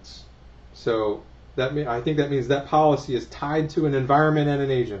environments. So I think that means that policy is tied to an environment and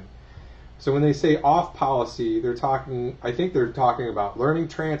an agent. So when they say off policy, I think they're talking about learning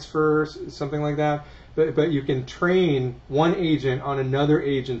transfers, something like that. But you can train one agent on another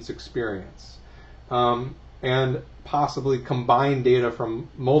agent's experience, and possibly combine data from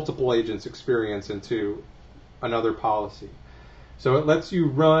multiple agents' experience into another policy. So it lets you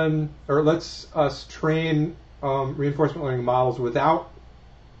it lets us train reinforcement learning models without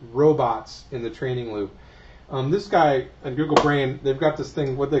robots in the training loop. This guy at Google Brain, they've got this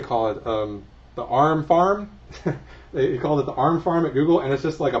thing, what they call it, the arm farm. They called it the arm farm at Google, and it's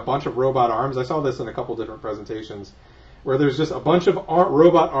just like a bunch of robot arms. I saw this in a couple different presentations, where there's just a bunch of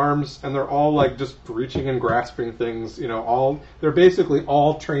robot arms, and they're all like just reaching and grasping things. They're basically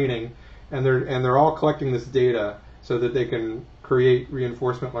all training, and they're all collecting this data so that they can create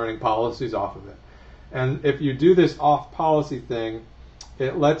reinforcement learning policies off of it. And if you do this off policy thing,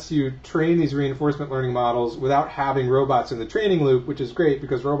 it lets you train these reinforcement learning models without having robots in the training loop, which is great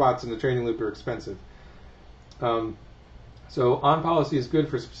because robots in the training loop are expensive. So on policy is good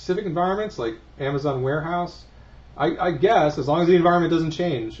for specific environments like Amazon warehouse. I guess as long as the environment doesn't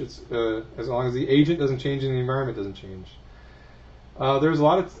change, as long as the agent doesn't change and the environment doesn't change. There's a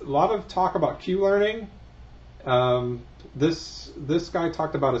lot of talk about Q-learning. This guy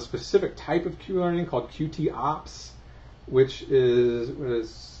talked about a specific type of Q-learning called QT-ops, which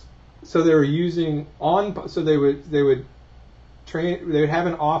is so they were using they would have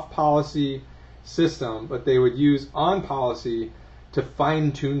an off policy system, but they would use on policy to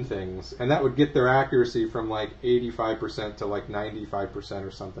fine tune things, and that would get their accuracy from like 85% to like 95%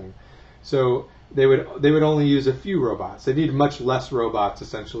 or something. So they would only use a few robots. They need much less robots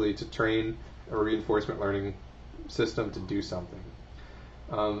essentially to train a reinforcement learning system to do something.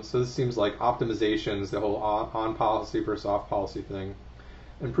 So this seems like optimizations, the whole on policy versus off policy thing.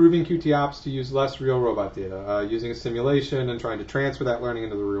 Improving QT-ops to use less real robot data, using a simulation and trying to transfer that learning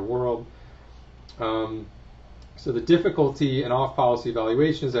into the real world. So the difficulty in off policy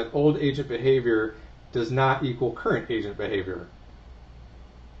evaluation is that old agent behavior does not equal current agent behavior.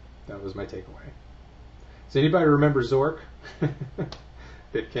 That was my takeaway. Does anybody remember Zork?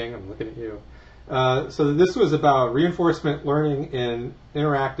 BitKing, I'm looking at you. So this was about reinforcement learning in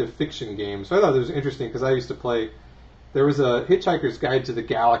interactive fiction games. So I thought it was interesting because I used to play. There was a Hitchhiker's Guide to the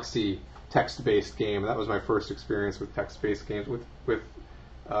Galaxy text-based game. That was my first experience with text-based games. And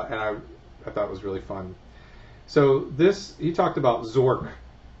I thought it was really fun. So he talked about Zork,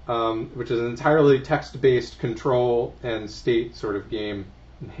 which is an entirely text-based control and state sort of game.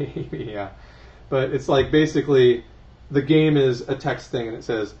 Yeah, but it's like basically the game is a text thing, and it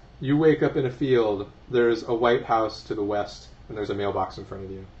says, you wake up in a field, there's a White House to the west, and there's a mailbox in front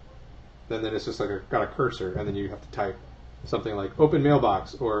of you. Then it's just like got a cursor, and then you have to type something like open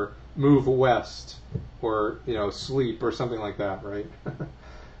mailbox, or move west, or sleep, or something like that, right?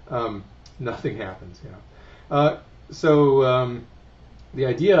 Nothing happens, the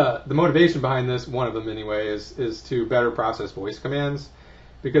idea, the motivation behind this, one of them anyway, is to better process voice commands,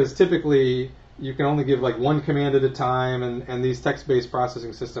 because typically you can only give like one command at a time, and these text-based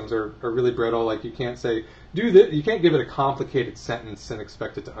processing systems are really brittle. Like you can't say, do this, you can't give it a complicated sentence and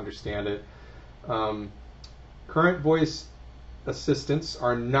expect it to understand it. Current voice assistants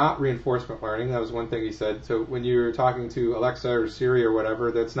are not reinforcement learning. That was one thing he said. So when you're talking to Alexa or Siri or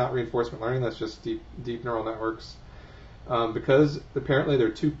whatever, that's not reinforcement learning, that's just deep neural networks. Because apparently they're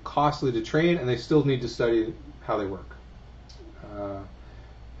too costly to train, and they still need to study how they work.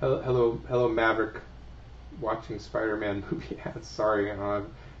 Hello, Maverick, watching Spider-Man movie ads. Sorry,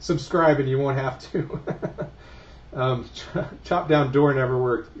 subscribe and you won't have to. Chop down door never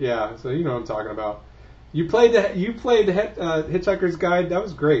worked. Yeah, so you know what I'm talking about. You played the Hitchhiker's Guide. That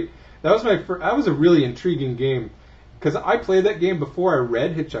was great. That was that was a really intriguing game because I played that game before I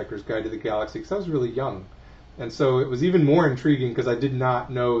read Hitchhiker's Guide to the Galaxy because I was really young, and so it was even more intriguing because I did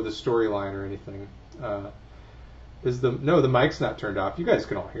not know the storyline or anything. No, the mic's not turned off. You guys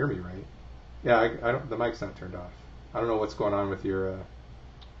can all hear me, right? Yeah, I don't. The mic's not turned off. I don't know what's going on with your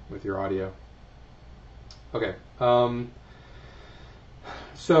audio. Okay.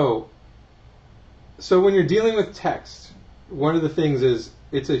 So when you're dealing with text, one of the things is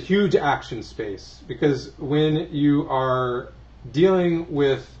it's a huge action space, because when you are dealing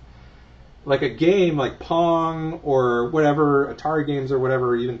with like a game like Pong or whatever, Atari games or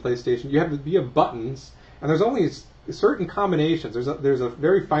whatever, even PlayStation, you have buttons, and there's only certain combinations. There's a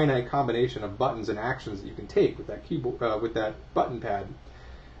very finite combination of buttons and actions that you can take with that keyboard, with that button pad,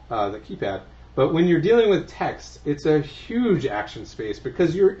 the keypad. But when you're dealing with text, it's a huge action space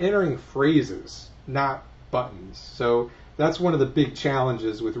because you're entering phrases, not buttons. So that's one of the big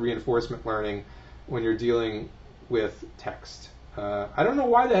challenges with reinforcement learning when you're dealing with text. I don't know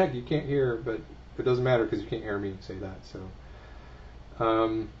why the heck you can't hear, but it doesn't matter because you can't hear me say that.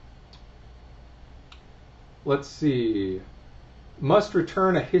 So. Let's see. Must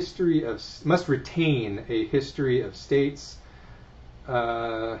retain a history of states.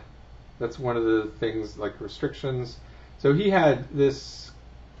 That's one of the things, like restrictions. So he had this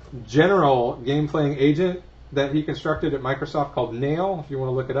general game playing agent that he constructed at Microsoft called Nail, if you want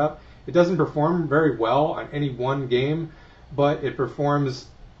to look it up. It doesn't perform very well on any one game, but it performs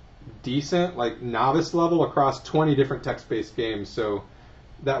decent, like novice level, across 20 different text-based games. So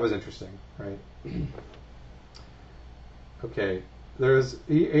that was interesting, right? Okay.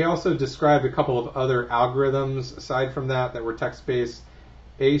 He also described a couple of other algorithms aside from that were text-based.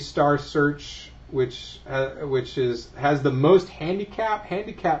 A-star search, which has the most handicap.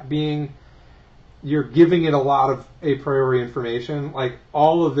 Handicap being you're giving it a lot of a priori information. Like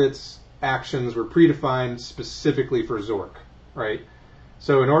all of its actions were predefined specifically for Zork, right?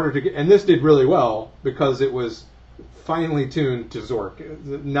 So in order to get, and this did really well because it was finely tuned to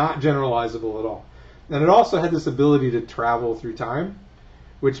Zork, not generalizable at all. And it also had this ability to travel through time,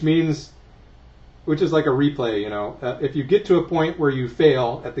 which means which is like a replay. If you get to a point where you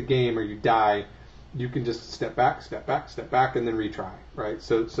fail at the game or you die, you can just step back, and then retry, right?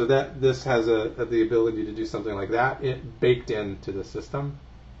 So that this has the ability to do something like that baked into the system.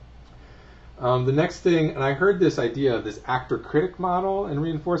 The next thing, and I heard this idea of this actor-critic model in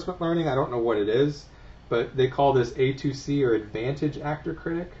reinforcement learning. I don't know what it is, but they call this A2C, or Advantage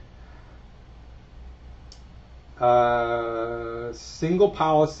Actor-Critic. Single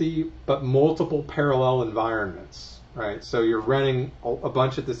policy, but multiple parallel environments, right? So you're running a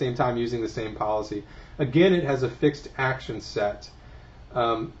bunch at the same time using the same policy. Again, it has a fixed action set.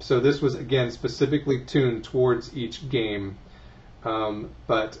 So this was, again, specifically tuned towards each game,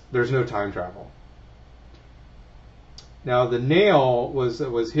 but there's no time travel. Now, the Nail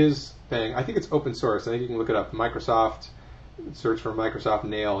was his thing. I think it's open source. I think you can look it up. Microsoft, search for Microsoft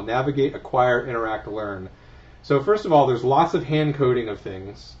Nail. Navigate, acquire, interact, learn. So first of all, there's lots of hand coding of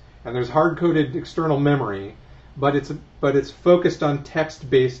things, and there's hard-coded external memory, but it's focused on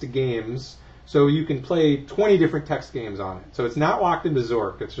text-based games, so you can play 20 different text games on it. So it's not locked into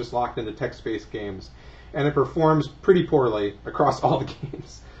Zork, it's just locked into text-based games, and it performs pretty poorly across all the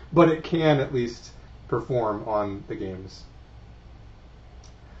games, but it can at least perform on the games.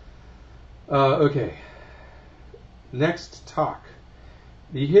 Okay, next talk.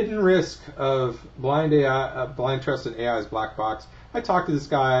 The hidden risk of blind trust in AI's black box. I talked to this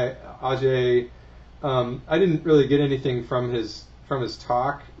guy, Ajay. I didn't really get anything from his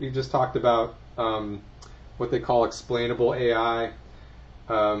talk. He just talked about what they call explainable AI.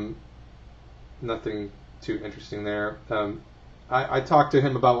 Nothing too interesting there. I talked to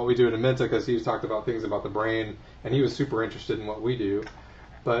him about what we do at Amenta because he talked about things about the brain, and he was super interested in what we do,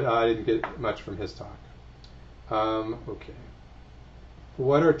 but I didn't get much from his talk. Okay.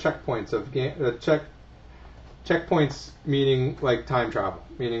 What are checkpoints of game? Checkpoints meaning like time travel,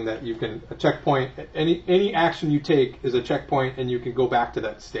 meaning that you can a checkpoint. Any action you take is a checkpoint, and you can go back to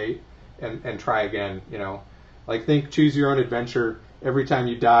that state and try again. Like think choose your own adventure. Every time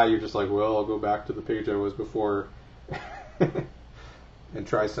you die, you're just like, well, I'll go back to the page I was before and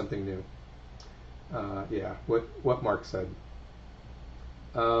try something new. Yeah, what Mark said.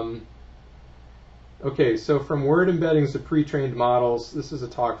 Okay, so from word embeddings to pre-trained models, this is a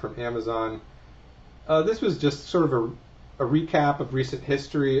talk from Amazon. This was just sort of a recap of recent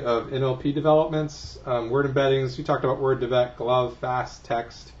history of NLP developments. Word embeddings, we talked about Word2Vec, GloVe, fast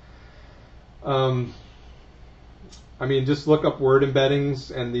text. Just look up word embeddings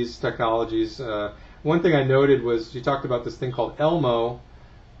and these technologies. One thing I noted was she talked about this thing called Elmo,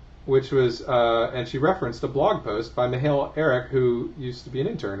 which was, and she referenced a blog post by Mihail Eric, who used to be an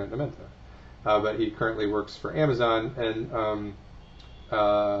intern at Amenta. But he currently works for Amazon and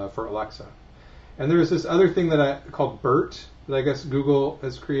for Alexa. And there's this other thing called BERT that I guess Google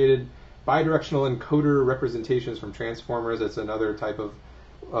has created, bidirectional encoder representations from transformers. That's another type of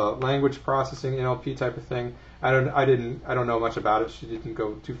language processing NLP type of thing. I don't know much about it. She didn't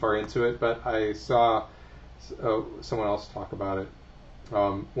go too far into it, but I saw someone else talk about it.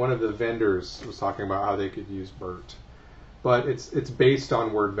 One of the vendors was talking about how they could use BERT. But it's based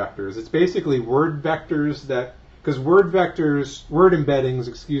on word vectors. It's basically word vectors because word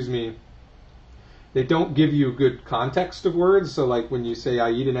embeddings, they don't give you good context of words. So like when you say I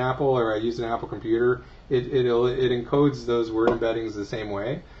eat an apple or I use an Apple computer, it encodes those word embeddings the same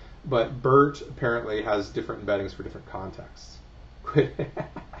way. But BERT apparently has different embeddings for different contexts.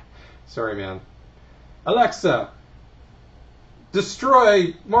 Sorry, man. Alexa,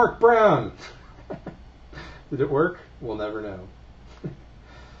 destroy Mark Brown. Did it work? We'll never know.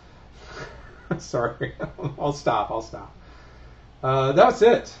 Sorry. I'll stop. That's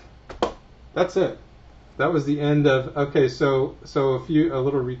it. That was the end of. Okay, so a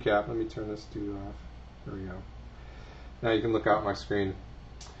little recap. Let me turn this dude off. There we go. Now you can look out my screen.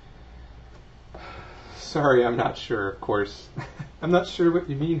 Sorry, I'm not sure. Of course, I'm not sure what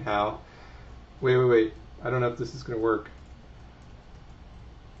you mean. How? Wait. I don't know if this is going to work.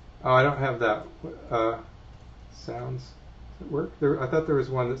 Oh, I don't have that. Sounds. Does it work? I thought there was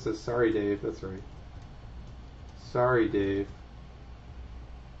one that says "Sorry, Dave." That's right. Sorry, Dave.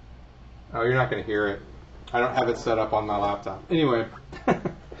 Oh, you're not going to hear it. I don't have it set up on my laptop. Anyway,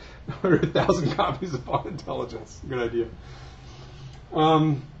 100,000 copies of On Intelligence. Good idea.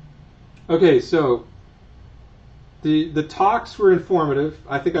 Okay, so the talks were informative.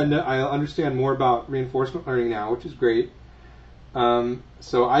 I think I understand more about reinforcement learning now, which is great.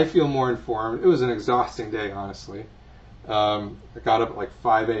 So I feel more informed. It was an exhausting day, honestly. I got up at like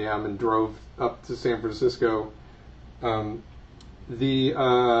 5 a.m. and drove up to San Francisco.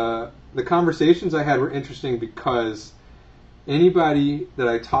 The conversations I had were interesting because anybody that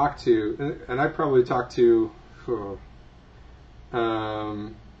I talk to, and I probably talk to,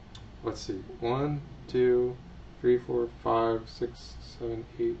 let's see, 1, 2, 3, 4, 5, 6, 7,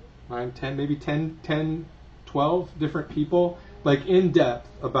 8, 9, 10, maybe 10, 12 different people, like in depth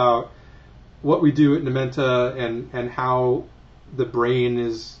about what we do at Numenta and how the brain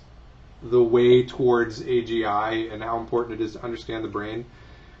is the way towards AGI and how important it is to understand the brain.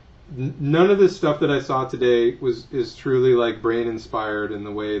 None of this stuff that I saw today is truly like brain inspired in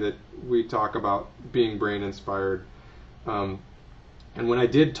the way that we talk about being brain inspired. And when I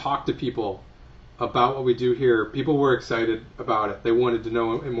did talk to people about what we do here, people were excited about it. They wanted to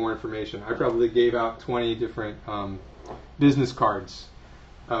know more information. I probably gave out 20 different business cards.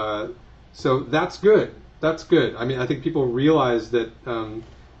 So that's good. That's good. I mean, I think people realize that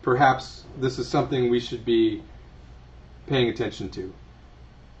perhaps this is something we should be paying attention to.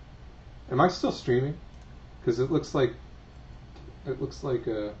 Am I still streaming? Because it looks like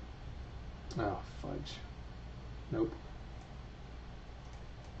a, oh fudge. Nope.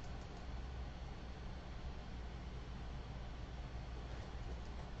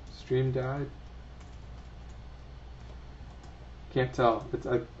 Stream died. Can't tell.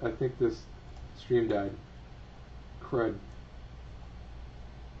 I think this stream died. Crud.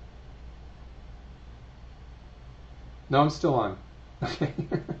 No, I'm still on. Okay.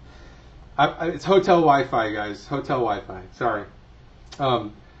 It's hotel Wi-Fi, guys. Hotel Wi-Fi. Sorry.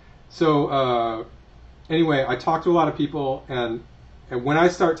 Anyway, I talk to a lot of people, and when I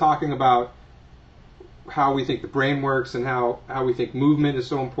start talking about how we think the brain works and how we think movement is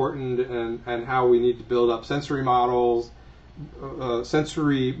so important and how we need to build up sensory models,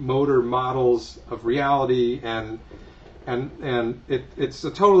 sensory motor models of reality, and it's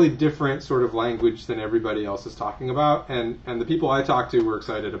a totally different sort of language than everybody else is talking about, and the people I talk to were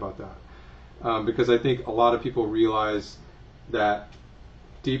excited about that. Because I think a lot of people realize that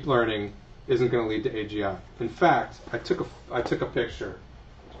deep learning isn't going to lead to AGI. In fact, I took a picture.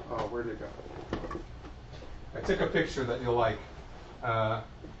 Oh, where did it go? I took a picture that you'll like.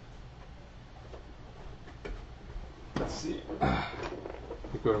 Let's see. Let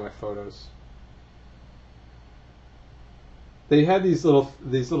me go to my photos. They had these little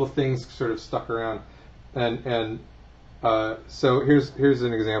things sort of stuck around, and so here's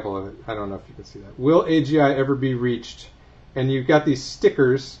an example of it. I don't know if you can see that. Will AGI ever be reached? And you've got these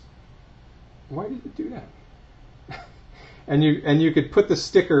stickers. Why did it do that? and you could put the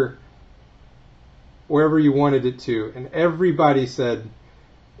sticker wherever you wanted it to, and everybody said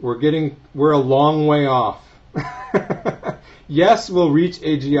we're a long way off. Yes, we'll reach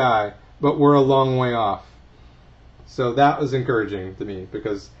AGI, but we're a long way off. So that was encouraging to me,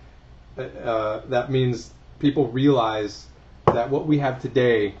 because that means people realize that what we have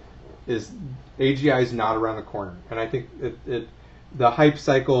today is AGI is not around the corner, and I think the hype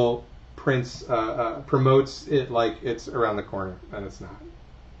cycle promotes it like it's around the corner, and it's not.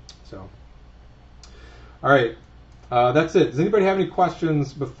 So, all right, that's it. Does anybody have any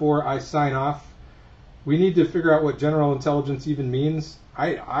questions before I sign off? We need to figure out what general intelligence even means.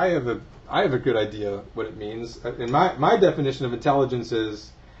 I have a good idea what it means. And my definition of intelligence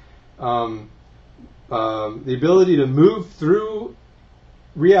is the ability to move through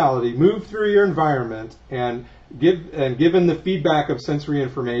reality, move through your environment, and given the feedback of sensory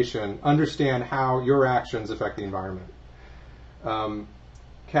information, understand how your actions affect the environment.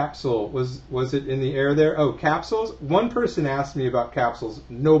 Capsule, was it in the air there? Oh, capsules. One person asked me about capsules.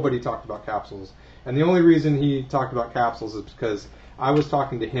 Nobody talked about capsules. And the only reason he talked about capsules is because I was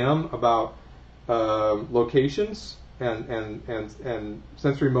talking to him about locations and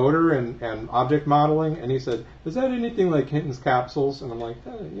sensory motor and object modeling, and he said, "Is that anything like Hinton's capsules?" And I'm like,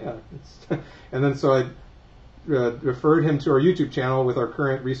 "Yeah." And then so I referred him to our YouTube channel with our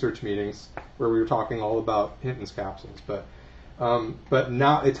current research meetings, where we were talking all about Hinton's capsules, but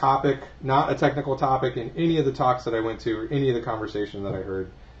not a topic, not a technical topic in any of the talks that I went to or any of the conversation that I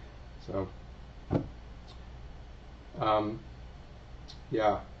heard. So.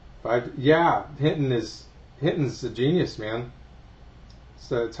 Hinton's a genius, man.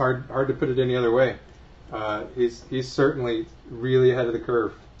 So it's hard to put it any other way. He's certainly really ahead of the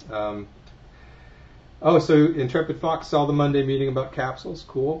curve. So Intrepid Fox saw the Monday meeting about capsules.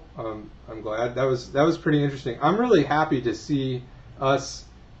 Cool. I'm glad. That was pretty interesting. I'm really happy to see us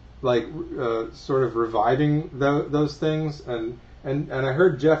sort of reviving those things. And I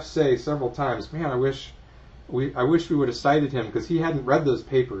heard Jeff say several times, "Man, I wish we would have cited him," because he hadn't read those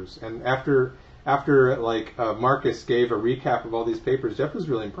papers. And after Marcus gave a recap of all these papers, Jeff was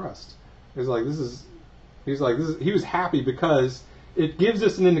really impressed. He was happy because it gives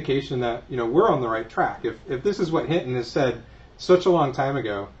us an indication that we're on the right track. If this is what Hinton has said such a long time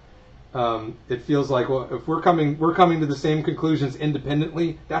ago. It feels like, well, if we're coming to the same conclusions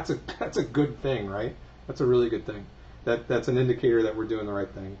independently, that's a good thing, right? That's a really good thing. That's an indicator that we're doing the right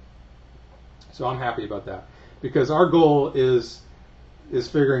thing. So I'm happy about that, because our goal is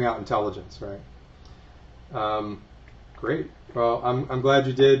figuring out intelligence, right? Great. Well, I'm glad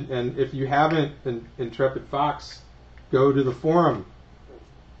you did. And if you haven't, Intrepid Fox, go to the forum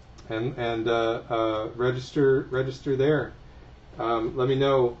and register there. Let me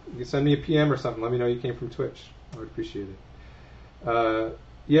know. You can send me a PM or something. Let me know you came from Twitch. I would appreciate it.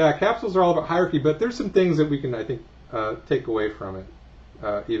 Yeah, capsules are all about hierarchy, but there's some things that we can, I think, take away from it,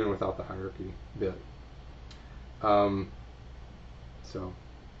 even without the hierarchy bit. So,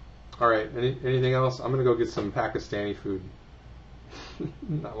 all right. Anything else? I'm gonna go get some Pakistani food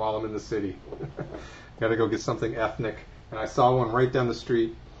while I'm in the city. Got to go get something ethnic, and I saw one right down the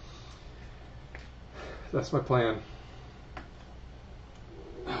street. That's my plan.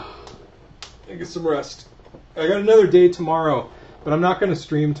 Get some rest. I got another day tomorrow, but I'm not going to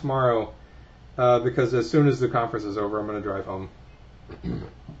stream tomorrow because as soon as the conference is over, I'm going to drive home.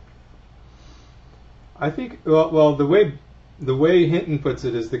 I think, well, the way Hinton puts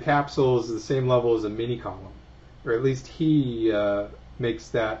it is the capsule is the same level as a mini column, or at least he makes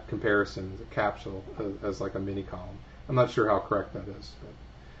that comparison, the capsule as like a mini column. I'm not sure how correct that is.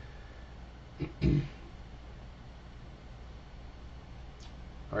 But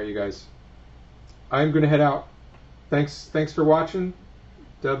all right, you guys. I'm going to head out. Thanks for watching.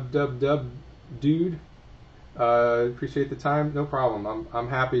 Dude. Appreciate the time. No problem. I'm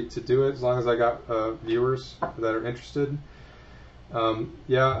happy to do it as long as I got viewers that are interested.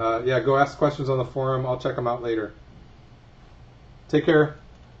 Go ask questions on the forum. I'll check them out later. Take care.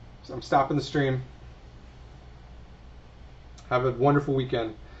 I'm stopping the stream. Have a wonderful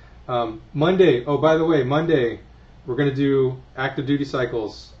weekend. Monday. Oh, by the way, Monday we're going to do active duty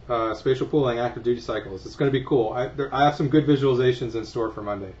cycles. Spatial pooling, active duty cycles. It's going to be cool. I have some good visualizations in store for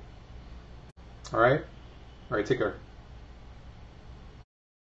Monday. All right? Take care.